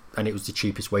rid. And it was the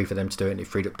cheapest way for them to do it, and it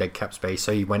freed up dead cap space.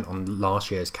 So he went on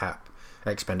last year's cap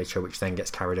expenditure, which then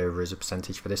gets carried over as a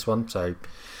percentage for this one. So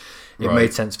it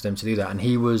made sense for them to do that. And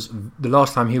the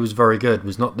last time he was very good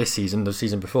was not this season, the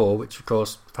season before, which of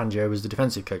course Fangio was the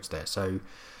defensive coach there. So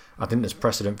I think there's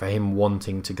precedent for him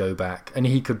wanting to go back, and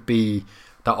he could be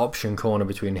that option corner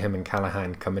between him and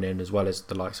Callahan coming in, as well as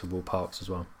the likes of Will Parks as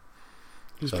well.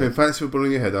 Just playing fancy football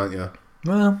in your head, aren't you?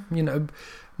 Well,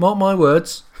 mark my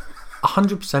words,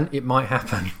 100% it might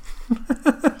happen.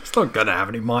 It's not going to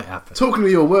happen, it might happen. Talking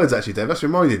of your words, actually, Dave, that's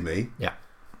reminded me. Yeah.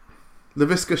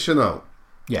 Laviska Shenault.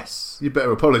 Yes. You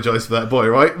better apologise for that boy,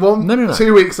 right? No.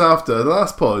 2 weeks after the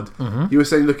last pod, you were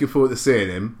saying looking forward to seeing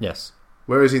him. Yes.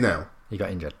 Where is he now? He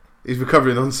got injured. He's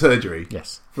recovering on surgery.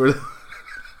 Yes.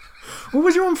 What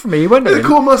was you on for me? He had a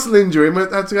core muscle injury and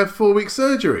had to have 4 weeks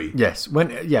surgery. Yes. But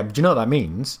do you know what that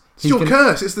means? It's your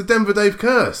curse. It's the Denver Dave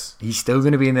curse. He's still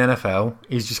going to be in the NFL.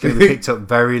 He's just going to be picked up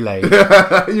very late.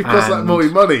 You've cost that more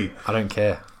money. I don't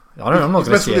care. I'm not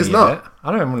going to see any of it.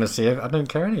 I don't want to see it. I don't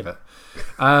care any of it.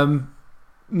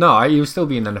 No, he'll still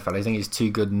be in the NFL. I think he's too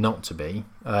good not to be.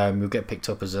 He'll get picked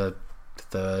up as a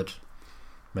third,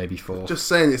 maybe fourth. Just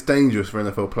saying it's dangerous for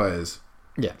NFL players.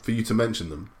 Yeah. For you to mention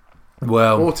them.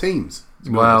 Well, or teams.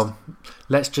 Well,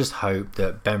 let's just hope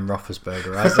that Ben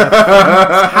Roethlisberger has a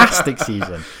fantastic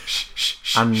season.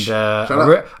 And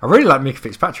I really like Mika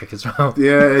Fitzpatrick as well.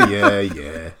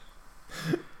 Yeah.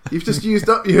 You've just used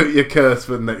up your curse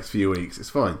for the next few weeks. It's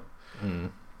fine.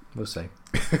 We'll see.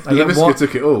 Laviska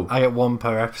took it all. I get one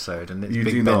per episode, and it's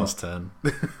Big Ben's turn.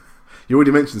 You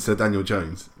already mentioned Sir Daniel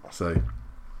Jones, so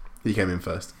he came in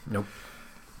first. Nope.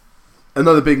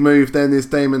 Another big move then is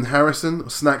Damon Harrison.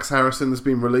 Snacks Harrison has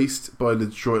been released by the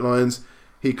Detroit Lions.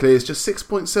 He clears just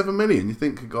 $6.7 million. You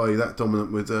think a guy that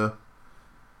dominant would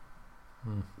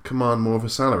command more of a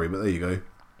salary, but there you go.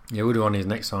 Yeah, we'll do on his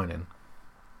next signing.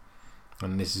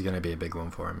 And this is going to be a big one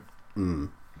for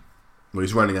him. Well,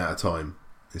 he's running out of time,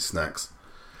 his Snacks.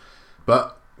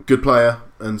 But good player,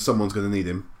 and someone's going to need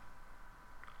him.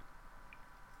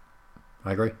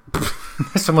 I agree.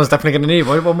 Someone's definitely going to need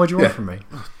him. What more do you want from me?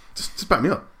 Just back me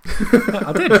up.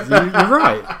 I did. You're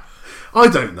right. I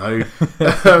don't know.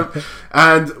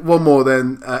 And one more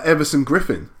then. Everson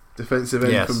Griffin, defensive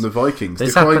end from the Vikings.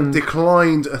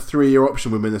 Declined a 3-year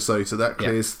option with Minnesota. That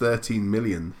clears $13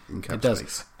 million in cap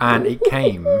space. And it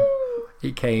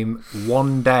came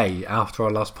one day after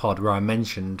our last pod where I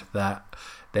mentioned that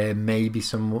there may be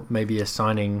a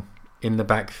signing in the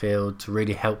backfield to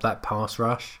really help that pass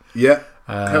rush. Yeah.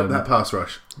 Help that pass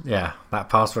rush. Yeah, that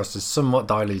pass rush is somewhat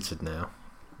diluted now.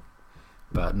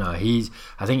 But no, I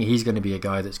think he's going to be a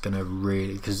guy that's going to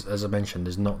really, because as I mentioned,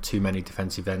 there's not too many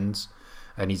defensive ends,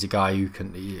 and he's a guy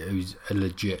who's a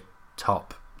legit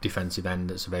top defensive end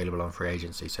that's available on free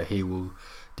agency. So he will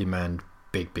demand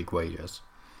big wages.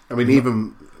 I mean,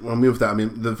 even with that,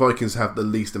 the Vikings have the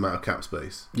least amount of cap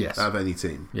space out of any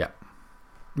team. Yeah,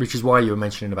 which is why you were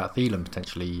mentioning about Thielen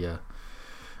potentially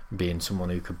being someone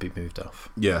who could be moved off.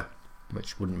 Yeah.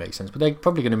 Which wouldn't make sense. But they're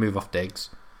probably going to move off Diggs,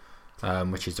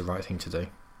 which is the right thing to do.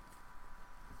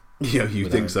 Yeah,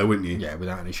 you'd think so, wouldn't you? Yeah,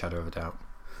 without any shadow of a doubt.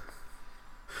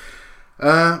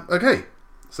 Okay,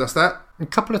 so that's that. A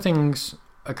couple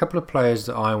of players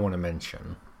that I want to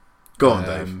mention. Go on,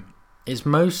 Dave. It's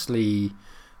mostly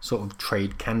sort of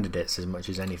trade candidates as much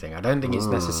as anything. I don't think it's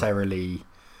necessarily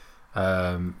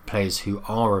players who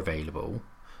are available.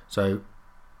 So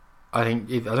I think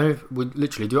if we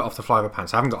literally do it off the fly of our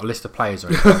pants. I haven't got a list of players or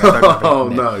anything.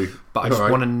 No. But I just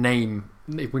want to name.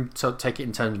 If we take it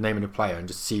in terms of naming a player and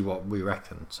just see what we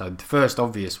reckon. So the first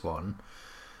obvious one,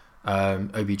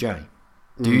 OBJ.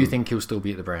 Do you think he'll still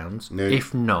be at the Browns? No.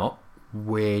 If not,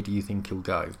 where do you think he'll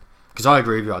go? Because I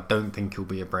agree with you. I don't think he'll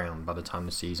be a Brown by the time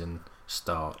the season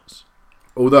starts.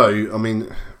 Although,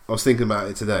 I was thinking about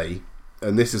it today,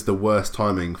 and this is the worst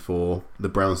timing for the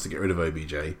Browns to get rid of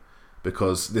OBJ.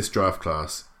 Because this draft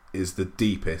class is the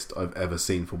deepest I've ever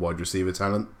seen for wide receiver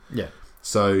talent. Yeah.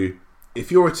 So,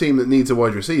 if you're a team that needs a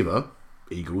wide receiver,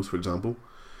 Eagles, for example...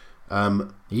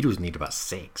 Eagles need about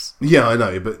 6. Yeah, I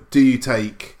know, but do you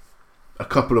take a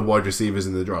couple of wide receivers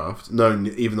in the draft, knowing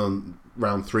even on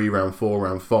round 3, round 4,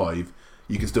 round 5,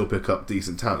 you can still pick up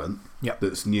decent talent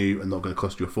that's new and not going to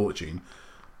cost you a fortune?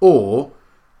 Or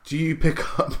do you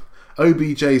pick up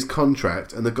OBJ's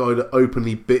contract and the guy that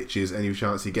openly bitches any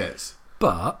chance he gets?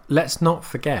 But let's not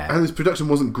forget, and his production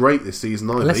wasn't great this season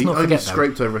either. He only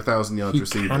scraped over 1,000 yards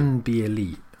receiving. He can be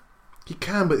elite. He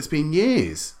can, but it's been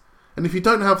years. And if you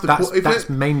don't have the... That's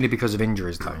mainly because of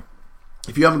injuries, though.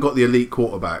 If you haven't got the elite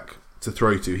quarterback to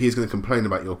throw to, he's going to complain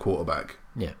about your quarterback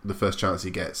the first chance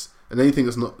he gets. And anything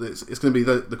that's not... It's going to be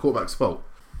the quarterback's fault.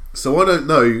 So I don't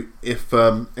know if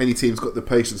any team's got the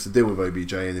patience to deal with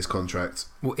OBJ and his contract.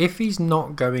 Well, if he's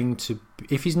not going to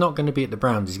be at the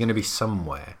Browns, he's going to be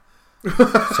somewhere.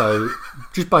 So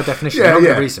just by definition, you're not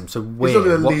going to release him. So where? He's not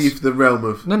going to leave the realm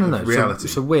of reality.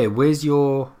 So where? Where's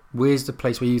the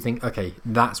place where you think, okay,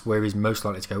 that's where he's most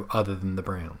likely to go, other than the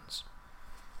Browns?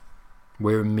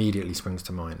 Where immediately springs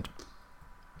to mind?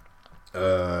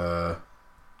 I'm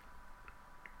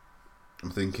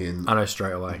thinking. I know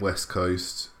straight away. West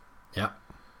Coast. Yeah.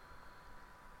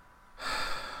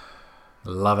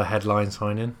 Love a headline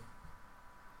signing.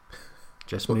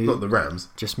 Not the Rams.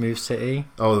 Just move City.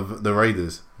 Oh, the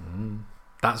Raiders.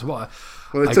 That's what.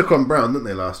 Well, they took on Brown, didn't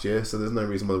they, last year? So there's no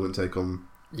reason why they wouldn't take on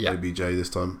OBJ this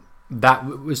time. That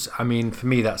was, for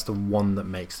me, that's the one that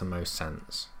makes the most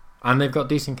sense. And they've got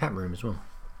decent cap room as well.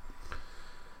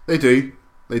 They do,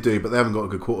 but they haven't got a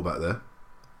good quarterback there.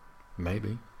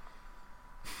 Maybe.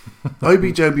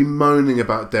 OBJ will be moaning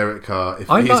about Derek Carr if he's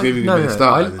going to be a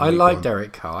starter. I like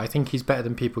Derek Carr. I think he's better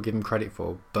than people give him credit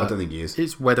for. But I don't think he is.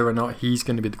 It's whether or not he's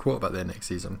going to be the quarterback there next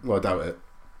season. Well, I doubt it.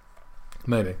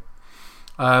 Maybe.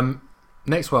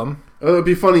 Next one. It would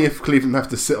be funny if Cleveland have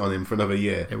to sit on him for another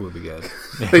year. It would be good.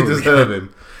 They deserve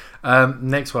him.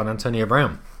 Next one, Antonio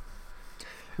Brown.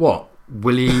 What?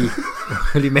 Will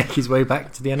he make his way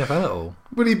back to the NFL at all?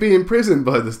 Will he be in prison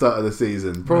by the start of the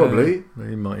season? Probably.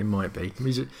 He might be.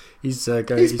 He's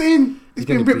been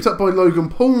ripped up by Logan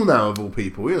Paul now, of all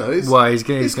people. You know, this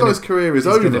guy's career is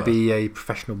over. He's going to be a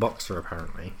professional boxer,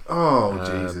 apparently. Oh,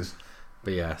 Jesus.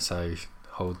 But yeah, so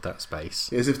hold that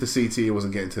space. As if the CTE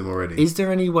wasn't getting to him already. Is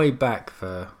there any way back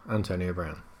for Antonio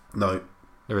Brown? No.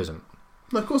 There isn't.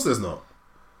 No, of course there's not.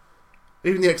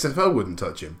 Even the XFL wouldn't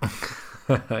touch him.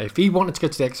 If he wanted to go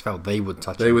to the XFL, they would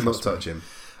touch him. They would not touch him.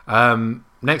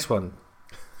 Next one.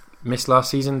 Missed last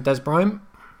season, Des Bryant.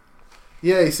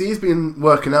 Yeah, you see, he's been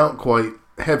working out quite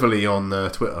heavily on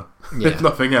Twitter, if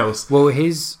nothing else. Well,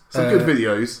 some good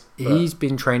videos. He's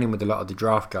been training with a lot of the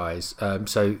draft guys.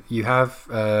 So you have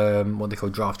what they call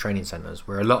draft training centres,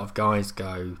 where a lot of guys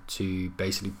go to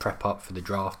basically prep up for the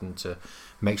draft and to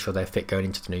make sure they're fit going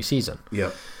into the new season.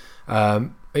 Yeah.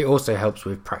 It also helps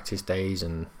with practice days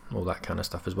and all that kind of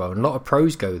stuff as well. And a lot of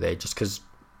pros go there just because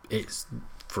it's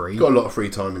free. Got a lot of free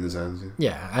time in his hands.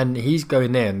 Yeah, and he's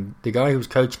going there, and the guy who's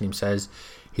coaching him says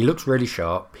he looks really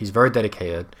sharp, he's very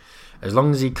dedicated. As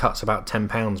long as he cuts about 10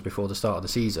 pounds before the start of the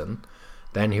season,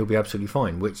 then he'll be absolutely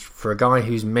fine. Which, for a guy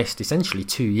who's missed essentially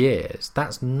 2 years,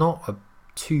 that's not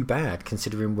too bad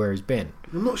considering where he's been.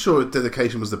 I'm not sure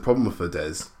dedication was the problem for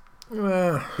Des.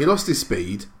 He lost his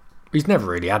speed. He's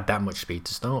never really had that much speed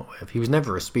to start with. He was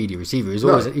never a speedy receiver.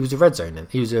 He was a red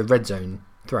zone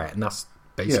threat, and that's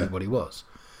basically what he was.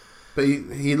 But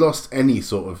he lost any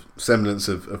sort of semblance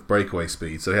of breakaway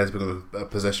speed, so he has become a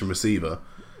possession receiver,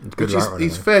 which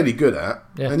he's fairly good at,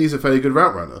 and he's a fairly good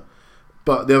route runner.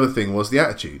 But the other thing was the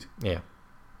attitude. Yeah.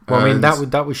 Well, I mean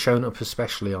that was shown up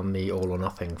especially on the All or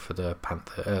Nothing for the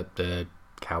the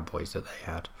Cowboys that they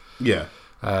had. Yeah.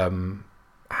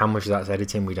 How much of that's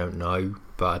editing, we don't know,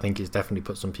 but I think it's definitely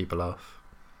put some people off.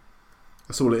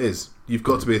 That's all it is. You've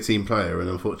got to be a team player, and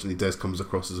unfortunately Des comes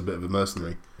across as a bit of a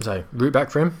mercenary. So, root back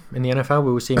for him in the NFL.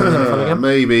 We will see him in the NFL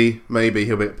again. Maybe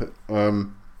he'll be...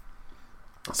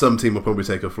 some team will probably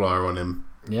take a flyer on him.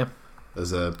 Yeah.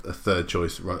 As a third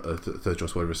choice wide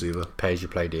receiver. Pay as you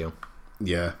play deal.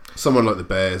 Yeah. Someone like the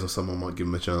Bears or someone might give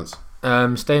him a chance.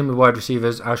 Staying with wide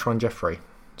receivers, Alshon Jeffrey.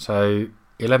 So,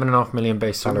 $11.5 million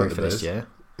base salary for this year.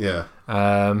 Yeah.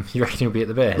 You reckon he'll be at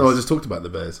the Bears? No, I just talked about the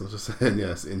Bears. I was just saying,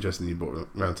 yeah, it's interesting you brought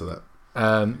around to that.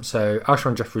 So,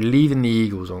 Alshon Jeffrey leaving the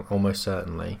Eagles almost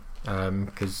certainly,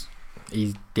 because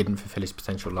he didn't fulfill his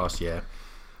potential last year.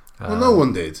 Well, no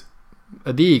one did.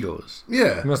 At the Eagles?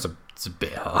 Yeah. It's a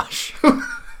bit harsh.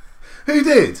 Who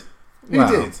did? Who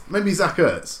did? Maybe Zach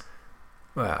Ertz.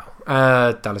 Well,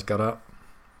 Dallas Goedert.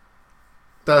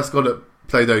 Dallas Goedert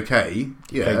played okay.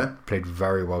 Yeah. Played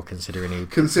very well considering he...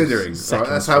 Right,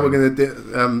 that's how we're going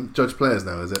to judge players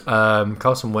now, is it?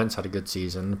 Carson Wentz had a good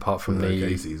season, apart from the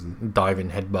diving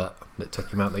headbutt that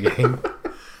took him out of the game.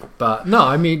 But, no,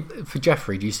 I mean, for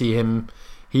Jeffrey, do you see him...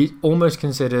 He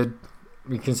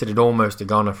considered almost a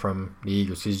goner from the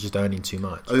Eagles because he's just earning too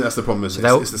much. I think that's the problem, it's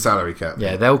the salary cap.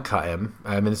 Yeah, they'll cut him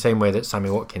in the same way that Sammy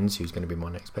Watkins, who's going to be my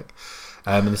next pick,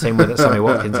 in the same way that Sammy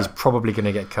Watkins is probably going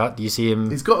to get cut. Do you see him?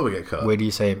 He's got to get cut. Where do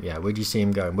you see him? Yeah, where do you see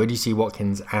him going? Where do you see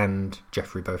Watkins and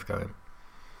Jeffrey both going?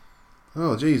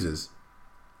 Oh, Jesus.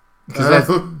 Because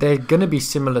they're going to be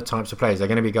similar types of players. They're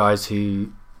going to be guys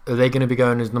who... Are they going to be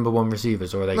going as number one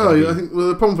receivers, or are they I think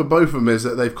the problem for both of them is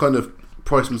that they've kind of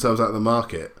priced themselves out of the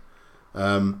market.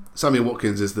 Sammy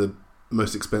Watkins is the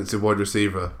most expensive wide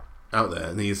receiver out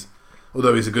there, and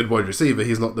although he's a good wide receiver,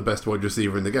 he's not the best wide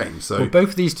receiver in the game. So both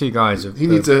of these two guys he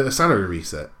needs a salary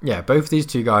reset. Yeah, both of these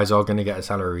two guys are going to get a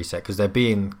salary reset because they're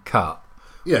being cut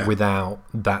without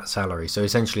that salary. So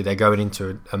essentially they're going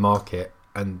into a market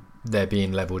and they're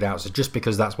being leveled out. So just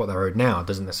because that's what they're owed now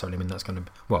doesn't necessarily mean that's going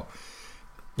to...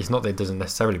 It's not that it doesn't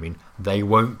necessarily mean they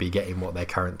won't be getting what their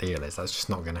current deal is. That's just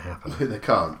not going to happen. They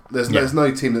can't. There's no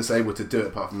team that's able to do it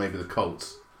apart from maybe the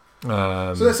Colts.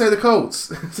 So let's say the Colts.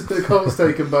 The Colts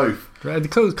take them both.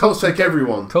 The Colts take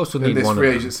everyone Colts would in need this one free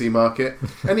agency market.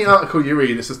 Any article you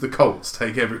read, it's just the Colts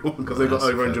take everyone because they've got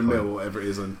over 100 mil or whatever it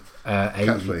is.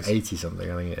 80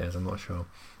 something, I think it is. I'm not sure.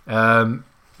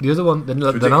 The other one, the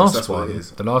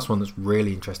last one that's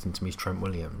really interesting to me is Trent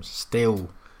Williams.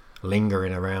 Still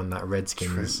lingering around that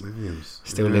Redskins.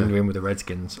 Lingering with the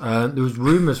Redskins. There was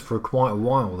rumours for quite a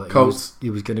while that he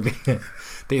was going to be that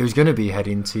he was going to be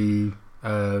heading to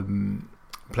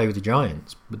play with the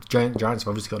Giants. But the Giants have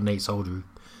obviously got Nate Solder.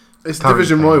 It's a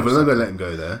division rival. They're not going to let him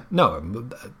go there. No,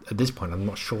 at this point, I'm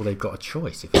not sure they've got a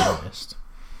choice, if you're honest.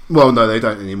 Well, no, they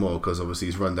don't anymore because obviously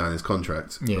he's run down his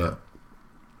contract. Yeah.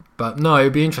 But no, it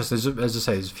would be interesting. As I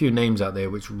say, there's a few names out there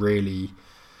which really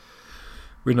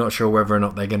we're not sure whether or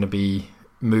not they're going to be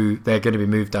moved. They're going to be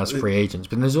moved as free agents.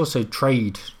 But there's also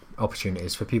trade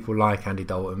opportunities for people like Andy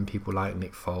Dalton, people like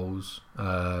Nick Foles,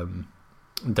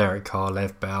 Derek Carr,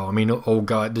 Lev Bell. I mean, all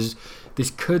guys.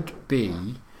 This could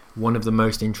be one of the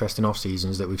most interesting off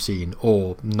seasons that we've seen,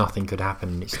 or nothing could happen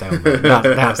and it's down there.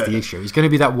 That's the issue. It's going to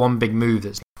be that one big move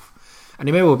that's, and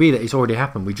it may well be that it's already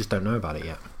happened. We just don't know about it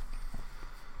yet.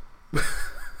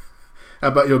 How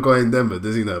about your guy in Denver?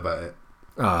 Does he know about it?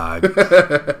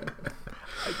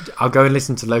 I'll go and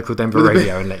listen to local Denver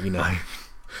radio and let you know.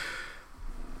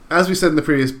 As we said in the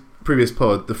previous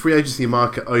pod, the free agency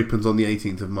market opens on the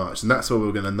 18th of March, and that's where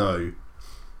we're going to know.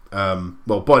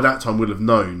 Well, by that time, we'll have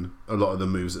known a lot of the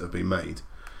moves that have been made.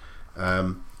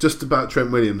 Just about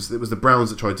Trent Williams, it was the Browns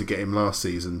that tried to get him last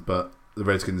season, but the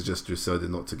Redskins just decided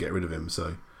not to get rid of him.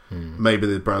 So maybe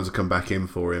the Browns will come back in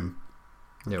for him.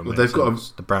 Well, they've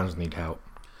got the Browns need help.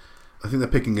 I think they're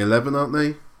picking 11, aren't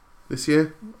they, this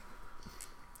year?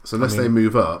 So unless they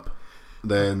move up,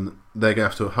 then they're going to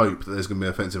have to hope that there's going to be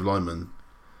an offensive lineman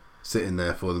sitting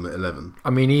there for them at 11. I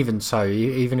mean, even so,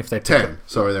 even if they pick 10.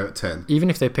 Sorry, they're at 10.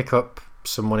 Even if they pick up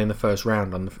someone in the first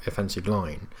round on the offensive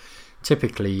line,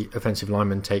 typically offensive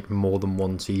linemen take more than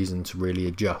one season to really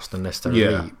adjust unless they're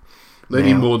elite. They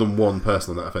need more than one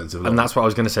person on that offensive line. And that's what I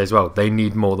was going to say as well. They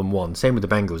need more than one. Same with the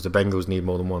Bengals. The Bengals need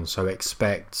more than one. So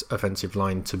expect offensive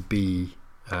line to be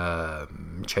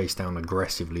chased down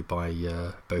aggressively by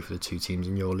both of the two teams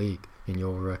in your league, in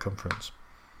your conference.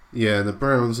 Yeah, and the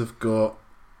Browns have got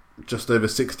just over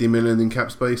 60 million in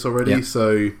cap space already,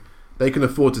 so they can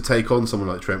afford to take on someone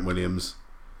like Trent Williams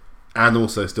and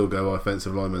also still go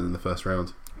offensive lineman in the first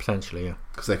round. Potentially, yeah.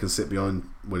 Because they can sit behind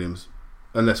Williams.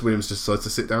 Unless Williams just decides to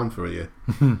sit down for a year.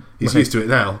 He's used to it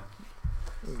now.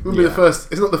 Wouldn't be the first.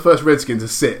 It's not the first Redskin to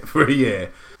sit for a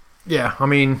year. Yeah, I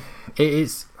mean,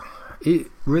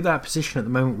 we're at that position at the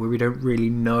moment where we don't really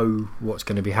know what's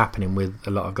going to be happening with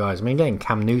a lot of guys. I mean, again,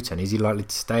 Cam Newton, is he likely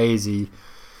to stay? Is he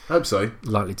I hope so.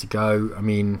 Likely to go? I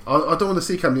mean, I don't want to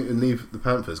see Cam Newton leave the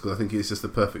Panthers because I think he's just the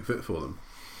perfect fit for them.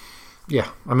 Yeah,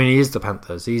 I mean, he is the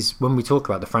Panthers. He's, when we talk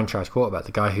about the franchise quarterback,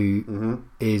 the guy who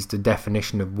is the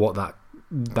definition of what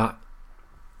that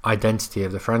identity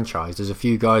of the franchise. There's a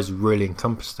few guys who really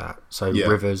encompass that. So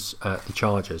Rivers at the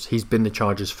Chargers. He's been the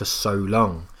Chargers for so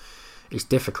long. It's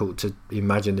difficult to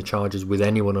imagine the Chargers with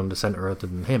anyone under centre other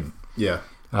than him. Yeah.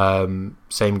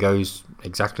 Same goes,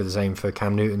 exactly the same for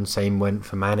Cam Newton. Same went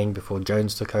for Manning before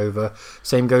Jones took over.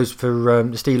 Same goes for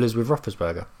the Steelers with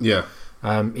Roethlisberger. Yeah.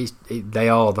 They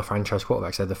are the franchise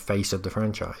quarterbacks. They're the face of the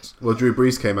franchise. Well, Drew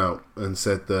Brees came out and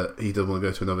said that he doesn't want to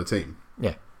go to another team.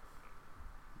 Yeah.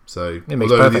 So, it makes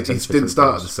although perfect he sense didn't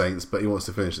start Brees. at the Saints, but he wants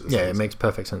to finish at the Saints. Yeah, it makes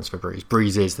perfect sense for Brees.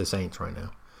 Brees is the Saints right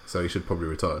now. So he should probably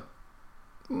retire.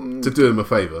 To do him a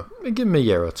favour. Give him a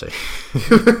year or two.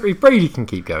 If Brady can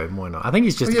keep going, why not? I think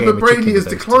it's just but Brady has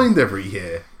declined every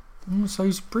year.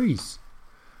 So's Brees.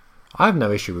 I have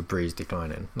no issue with Brees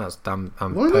declining. I'm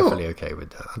Why perfectly not? okay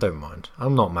with that. I don't mind.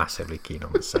 I'm not massively keen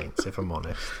on the Saints, if I'm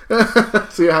honest.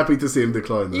 So you're happy to see him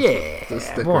decline? Yeah,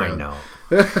 why not?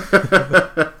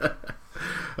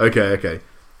 Okay.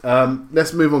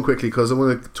 Let's move on quickly because I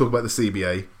want to talk about the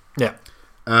CBA. Yeah.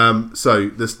 So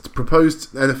this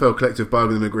proposed NFL collective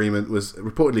bargaining agreement was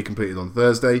reportedly completed on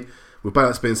Thursday, with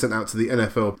ballots being sent out to the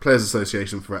NFL Players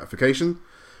Association for ratification.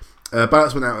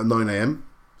 Ballots went out at 9 a.m.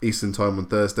 Eastern Time on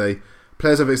Thursday.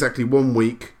 Players have exactly 1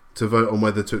 week to vote on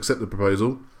whether to accept the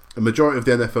proposal. A majority of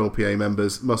the NFLPA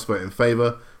members must vote in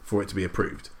favour for it to be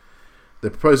approved. The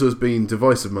proposal has been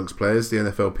divisive amongst players. The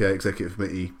NFLPA Executive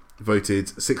Committee voted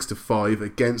 6-5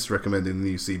 against recommending the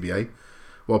new CBA,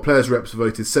 while players' reps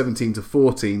voted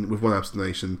 17-14 with one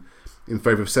abstention in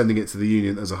favour of sending it to the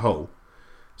union as a whole.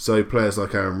 So players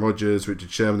like Aaron Rodgers,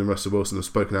 Richard Sherman and Russell Wilson have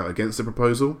spoken out against the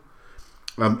proposal.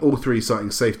 All three citing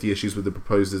safety issues with the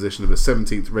proposed addition of a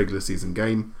 17th regular season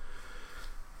game.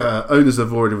 Owners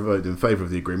have already voted in favour of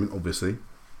the agreement, obviously,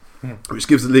 which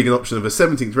gives the league an option of a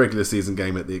 17th regular season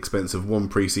game at the expense of one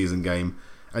pre-season game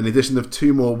and the addition of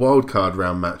 2 more wildcard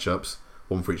round matchups,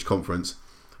 one for each conference.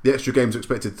 The extra games are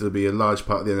expected to be a large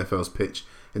part of the NFL's pitch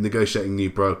in negotiating new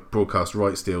broadcast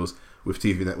rights deals with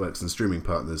TV networks and streaming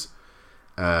partners.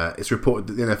 It's reported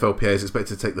that the NFLPA is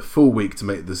expected to take the full week to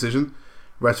make the decision.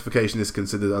 Ratification is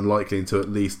considered unlikely until at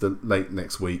least late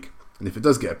next week, and if it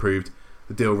does get approved,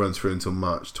 the deal runs through until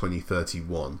March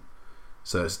 2031.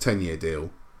 So it's a 10-year deal,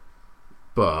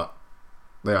 but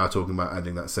they are talking about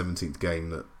adding that 17th game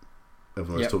that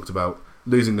everyone has talked about,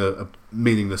 losing a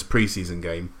meaningless preseason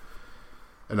game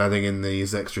and adding in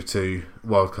these extra 2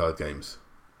 wildcard games.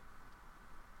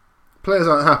 Players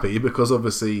aren't happy because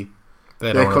obviously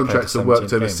their contracts are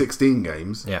worked over 16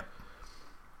 games. Yeah.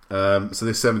 So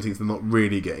this 17th, they're not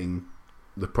really getting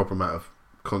the proper amount of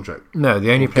contract. No,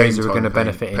 the only players who are going to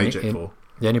benefit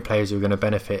the only players who are going to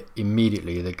benefit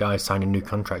immediately are the guys signing new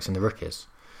contracts and the rookies.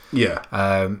 Yeah.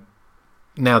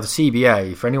 Now the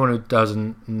CBA, for anyone who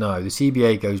doesn't know, the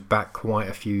CBA goes back quite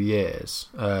a few years.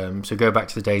 So go back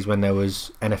to the days when there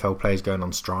was NFL players going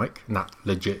on strike, and that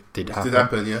legit did happen. It did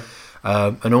happen, yeah.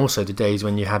 And also the days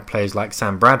when you had players like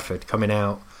Sam Bradford coming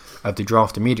out of the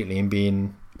draft immediately and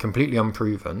being completely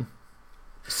unproven,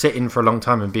 sitting for a long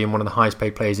time and being one of the highest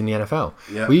paid players in the NFL.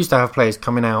 Yeah. We used to have players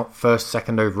coming out first,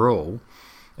 second overall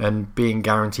and being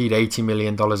guaranteed $80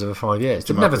 million over 5 years.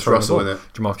 They'd never thrown Russell the ball. in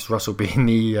it. Jamarcus Russell being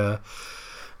being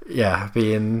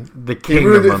the king. He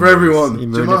ruined of it for everyone. He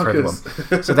ruined it for everyone.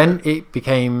 So then it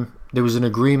became, there was an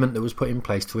agreement that was put in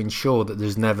place to ensure that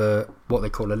there's never what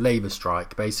they call a labour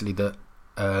strike. Basically that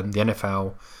the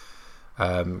NFL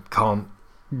can't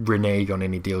renege on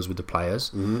any deals with the players.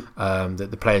 Mm-hmm.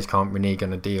 That the players can't renege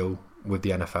on a deal with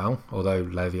the NFL, although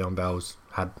Le'Veon Bell's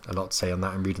had a lot to say on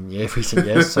that in recent years,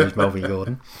 so is Melvin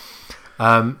Gordon.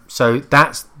 So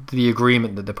that's the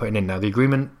agreement that they're putting in now.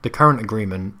 The current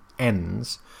agreement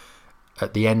ends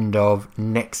at the end of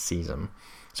next season.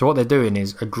 So what they're doing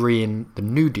is agreeing the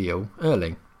new deal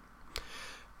early.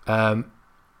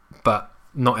 But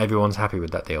not everyone's happy with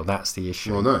that deal. That's the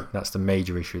issue. Well, no. That's the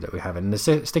major issue that we have. And the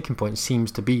sticking point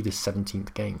seems to be the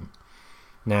 17th game.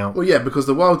 Now, Well, yeah, because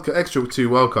the extra 2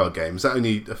 wildcard games, that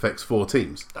only affects 4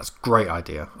 teams. that's a great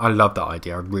idea. I love that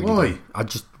idea. I really Why?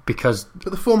 do. Because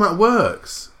But the format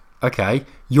works. okay,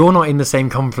 you're not in the same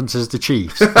conference as the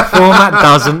Chiefs. The format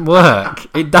doesn't work.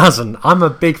 It doesn't. I'm a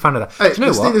big fan of that. Hey, Do you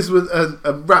know the what? Steelers were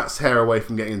a rat's hair away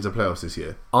from getting into playoffs this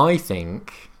year. I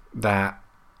think that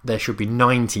there should be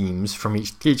 9 teams from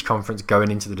each conference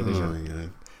going into the division. Oh, yeah.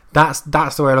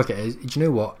 That's the way I look at it. Do you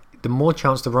know what? The more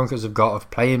chance the Broncos have got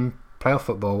of playing playoff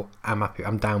football, I'm happy.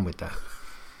 I'm down with that.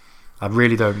 I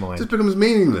really don't It mind. just becomes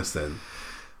meaningless then.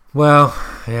 Well,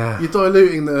 yeah. You're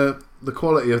diluting the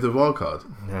quality of the wild card.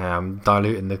 Yeah, I'm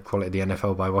diluting the quality of the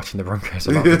NFL by watching the Broncos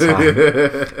a lot of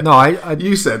the time. No, I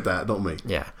You said that, not me.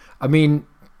 yeah. I mean,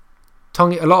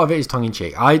 a lot of it is tongue in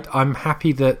cheek. I'm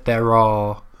happy that there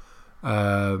are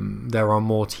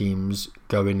more teams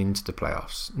going into the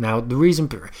playoffs. Now, the reason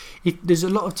there's a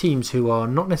lot of teams who are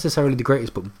not necessarily the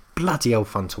greatest, but bloody hell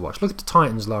fun to watch. Look at the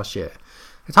Titans last year.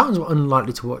 The Titans were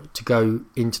unlikely to go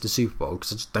into the Super Bowl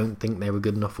because I just don't think they were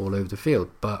good enough all over the field.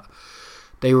 But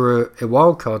they were a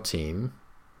wildcard team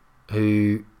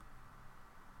who,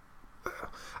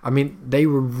 I mean, they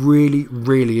were really,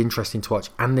 really interesting to watch,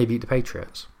 and they beat the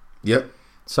Patriots. Yep.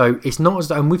 So it's not as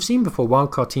though, and we've seen before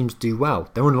wildcard teams do well.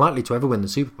 They're unlikely to ever win the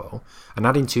Super Bowl, and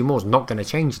adding 2 more is not going to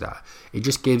change that. It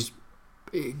just gives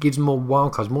more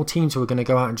wildcards, more teams who are going to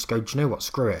go out and just go, do you know what,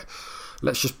 screw it.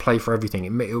 Let's just play for everything.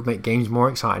 It'll make games more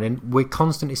exciting, and we're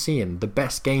constantly seeing the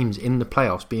best games in the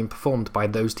playoffs being performed by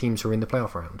those teams who are in the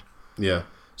playoff round. Yeah.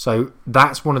 So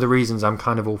that's one of the reasons I'm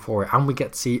kind of all for it, and we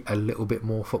get to see a little bit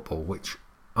more football, which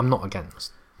I'm not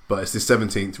against. But it's the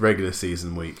 17th regular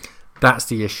season week. That's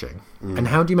the issue. And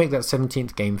how do you make that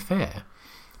 17th game fair?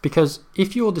 Because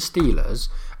if you're the Steelers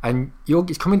and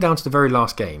it's coming down to the very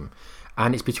last game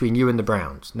and it's between you and the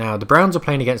Browns. Now, the Browns are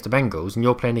playing against the Bengals and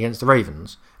you're playing against the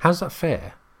Ravens. How's that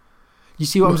fair? You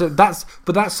see what I'm saying? That's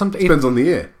something... Depends on the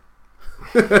year.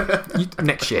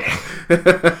 Next year.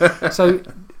 So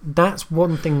that's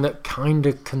one thing that kind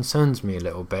of concerns me a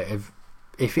little bit.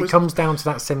 If it comes down to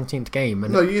that 17th game...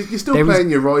 And no, you're still playing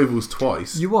your rivals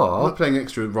twice. You are. You're not playing an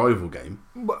extra rival game.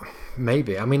 Well,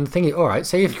 maybe. I mean, the thing is... All right,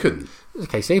 say if... You couldn't.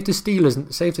 Okay, say if the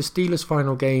Steelers'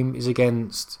 final game is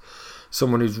against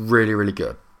someone who's really, really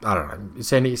good. I don't know.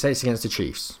 Say it's against the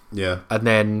Chiefs. Yeah. And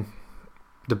then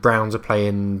the Browns are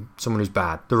playing someone who's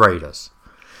bad. The Raiders.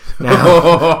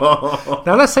 Now,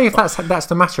 let's say if that's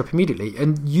the matchup immediately,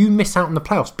 and you miss out on the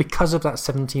playoffs because of that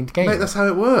 17th game. Mate, that's how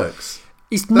it works.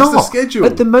 It's That's not the schedule.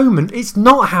 at the moment. It's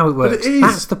not how it works. But it is.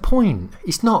 That's the point.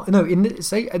 It's not. No,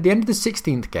 say at the end of the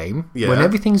 16th game, when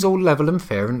everything's all level and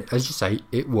fair, and as you say,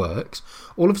 it works.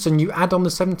 All of a sudden, you add on the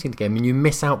 17th game, and you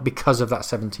miss out because of that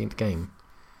 17th game.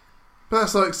 But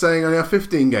that's like saying I only have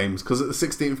 15 games because at the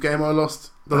 16th game I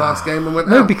lost the last game and went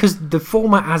No, out. because the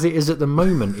format as it is at the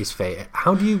moment is fair.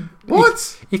 How do you...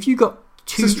 What? If you got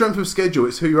two... It's the strength of schedule.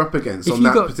 It's who you're up against on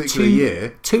that particular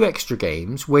year. 2 extra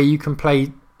games where you can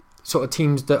play sort of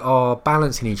teams that are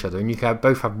balancing each other, and you can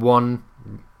both have one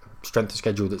strength of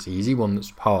schedule that's easy, one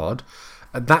that's hard.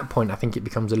 At that point, I think it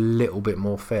becomes a little bit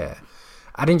more fair.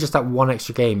 Adding just that one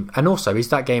extra game, and also, is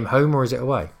that game home or is it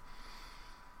away?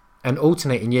 And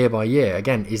alternating year by year,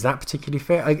 again, is that particularly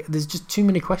fair? There's just too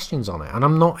many questions on it, and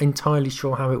I'm not entirely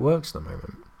sure how it works at the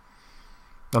moment.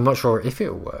 I'm not sure if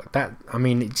it'll work.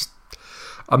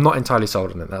 I'm not entirely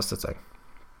sold on it, that's the thing.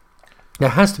 There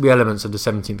has to be elements of the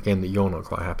 17th game that you're not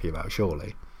quite happy about,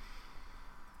 surely.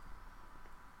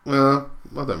 Well,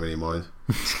 I don't really mind.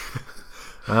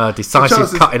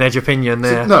 Decisive cutting-edge opinion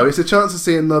there. No, it's a chance to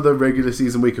see another regular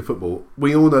season week of football.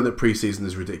 We all know that pre-season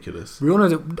is ridiculous. We all know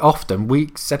that often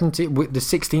week 17, the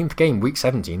 16th game, week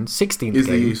 17, 16th is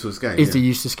game the useless game. Is the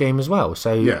useless game as well.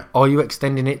 So are you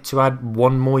extending it to add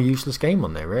one more useless game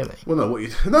on there, really? Well,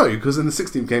 no, because then the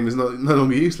 16th game is no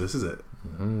longer useless, is it?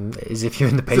 As if you're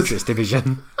in the Patriots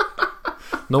division.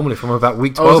 Normally from about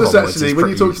week 12 onwards. Actually, when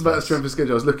you talked about strength of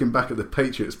schedule, I was looking back at the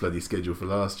Patriots' bloody schedule for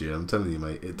last year. I'm telling you,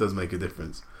 mate, it does make a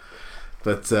difference.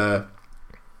 But I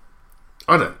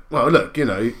don't. Well, look,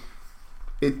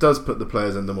 it does put the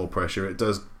players under more pressure. It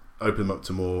does open them up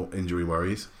to more injury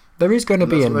worries. There is going to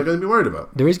be what they're going to be worried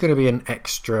about. There is going to be an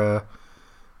extra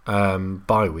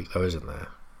bye week, though, isn't there?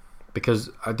 Because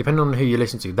depending on who you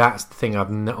listen to, that's the thing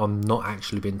I'm not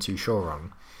actually been too sure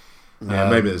on. Yeah,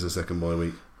 maybe there's a second bye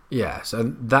week. Yes,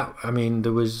 and that,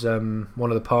 there was one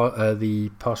of the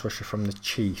pass rusher from the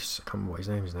Chiefs. I can't remember what his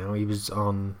name is now. He was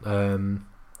on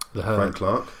the Herd. Frank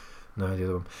Clark? No, the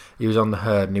other one. He was on the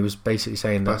Herd, and he was basically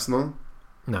saying that... Basnon?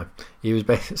 No, he was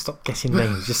basically... Stop guessing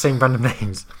names, just saying random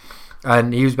names.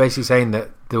 And he was basically saying that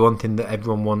the one thing that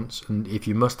everyone wants, and if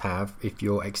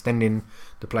you're extending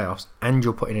the playoffs, and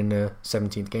you're putting in a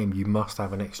 17th game, you must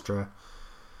have an extra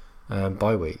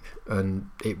bye week. And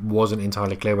it wasn't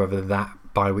entirely clear whether that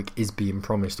bye week is being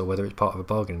promised or whether it's part of a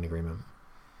bargaining agreement.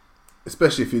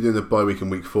 Especially if you're doing a bye week in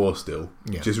week 4 still,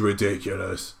 which is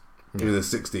ridiculous. In a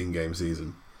 16-game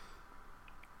season.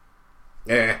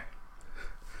 Yeah.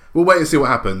 We'll wait and see what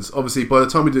happens. Obviously, by the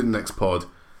time we do the next pod,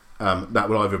 that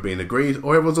will either be agreed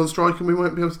or everyone's on strike and we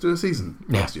won't be able to do a season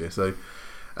next year. So,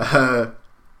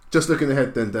 just looking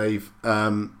ahead then, Dave,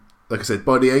 like I said,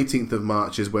 by the 18th of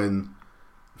March is when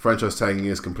franchise tagging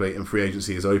is complete and free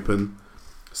agency is open.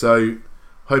 So,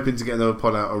 hoping to get another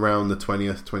pod out around the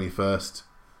 20th, 21st.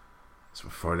 So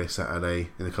Friday, Saturday,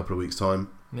 in a couple of weeks' time.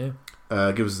 Yeah.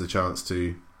 Gives us a chance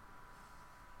to,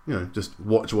 just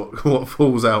watch what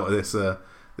falls out of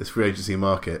this free agency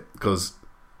market, because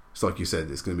it's like you said,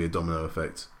 it's going to be a domino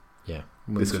effect. Yeah,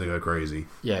 it's going to go crazy.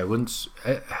 Yeah,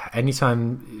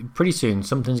 anytime, pretty soon,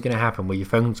 something's going to happen where your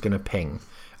phone's going to ping,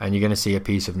 and you're going to see a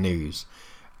piece of news,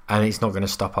 and it's not going to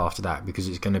stop after that because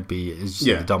it's going to be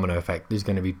the domino effect. There's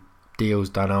going to be deals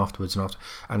done afterwards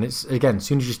and it's again, as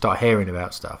soon as you start hearing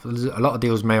about stuff, a lot of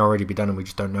deals may already be done and we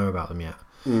just don't know about them yet.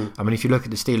 If you look at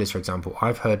the Steelers, for example,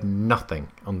 I've heard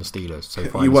nothing on the Steelers so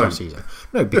far in this season.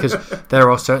 No, because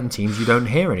there are certain teams you don't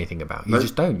hear anything about. You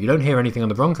just don't. You don't hear anything on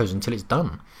the Broncos until it's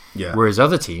done. Yeah. Whereas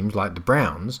other teams, like the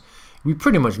Browns, we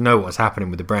pretty much know what's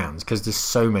happening with the Browns because there's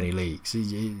so many leaks.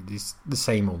 It's the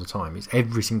same all the time. It's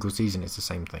every single season. It's the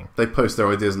same thing. They post their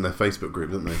ideas in their Facebook group,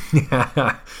 don't they?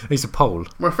 Yeah, it's a poll.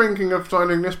 We're thinking of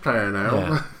signing this player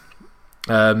now.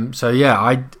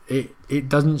 Yeah. It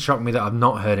doesn't shock me that I've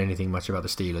not heard anything much about the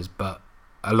Steelers, but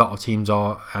a lot of teams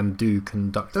are and do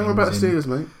conduct. Don't worry about the Steelers,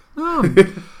 mate.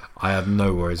 I have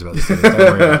no worries about the Steelers. Don't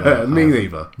worry about that. Me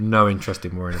neither. No interest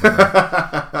in worrying about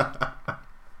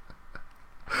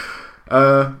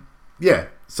that.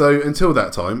 So until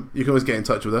that time, you can always get in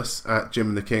touch with us at Jim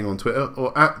and the King on Twitter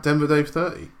or at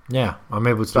DenverDave30. Yeah, I'm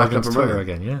able to log into Twitter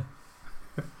again. Yeah.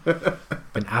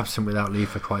 Been absent without leave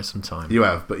for quite some time. You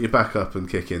have, but you're back up and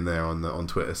kicking there on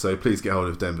Twitter. So please get hold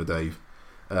of Denver Dave,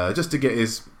 just to get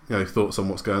his thoughts on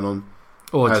what's going on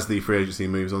as the free agency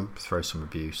moves on. Throw some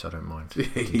abuse, I don't mind.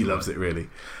 He loves it really.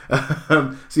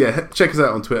 Check us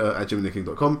out on Twitter at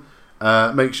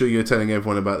jimandtheking.com. Make sure you're telling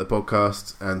everyone about the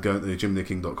podcast and going to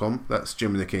jimandtheking.com. That's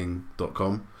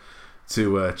jimandtheking.com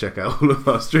to check out all of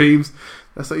our streams.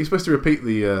 That's like you're supposed to repeat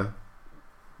the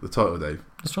title, Dave.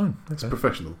 It's fine. Okay. It's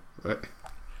professional, right?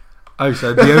 Oh,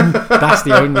 so that's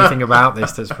the only thing about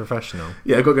this that's professional.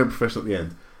 Yeah, I've got to go professional at the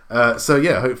end.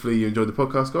 Hopefully you enjoyed the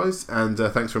podcast, guys, and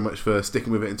thanks very much for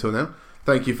sticking with it until now.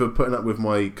 Thank you for putting up with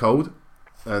my cold,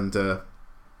 and I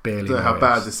don't know how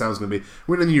bad this sound's going to be.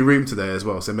 We're in a new room today as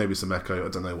well, so maybe some echo. I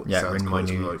don't know what the sound's we're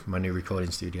in my new recording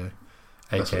studio,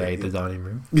 aka the dining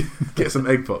room. Get some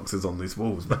egg boxes on these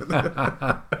walls,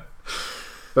 man.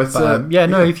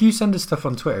 If you send us stuff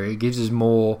on Twitter, it gives us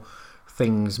more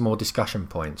things, more discussion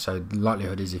points. So the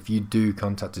likelihood is if you do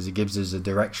contact us, it gives us a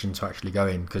direction to actually go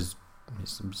in, because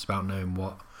it's about knowing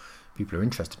what people are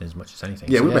interested in as much as anything.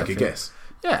 Yeah, So, we make a feel- guess.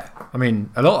 Yeah, I mean,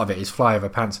 a lot of it is fly over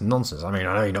pants and nonsense. I mean,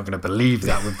 I know you're not going to believe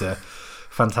that with the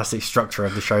fantastic structure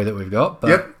of the show that we've got, but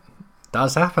Yep. it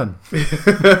does happen.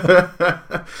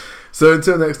 So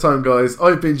until next time, guys,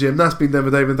 I've been Jim, that's been Never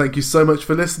Dave, and thank you so much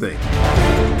for listening.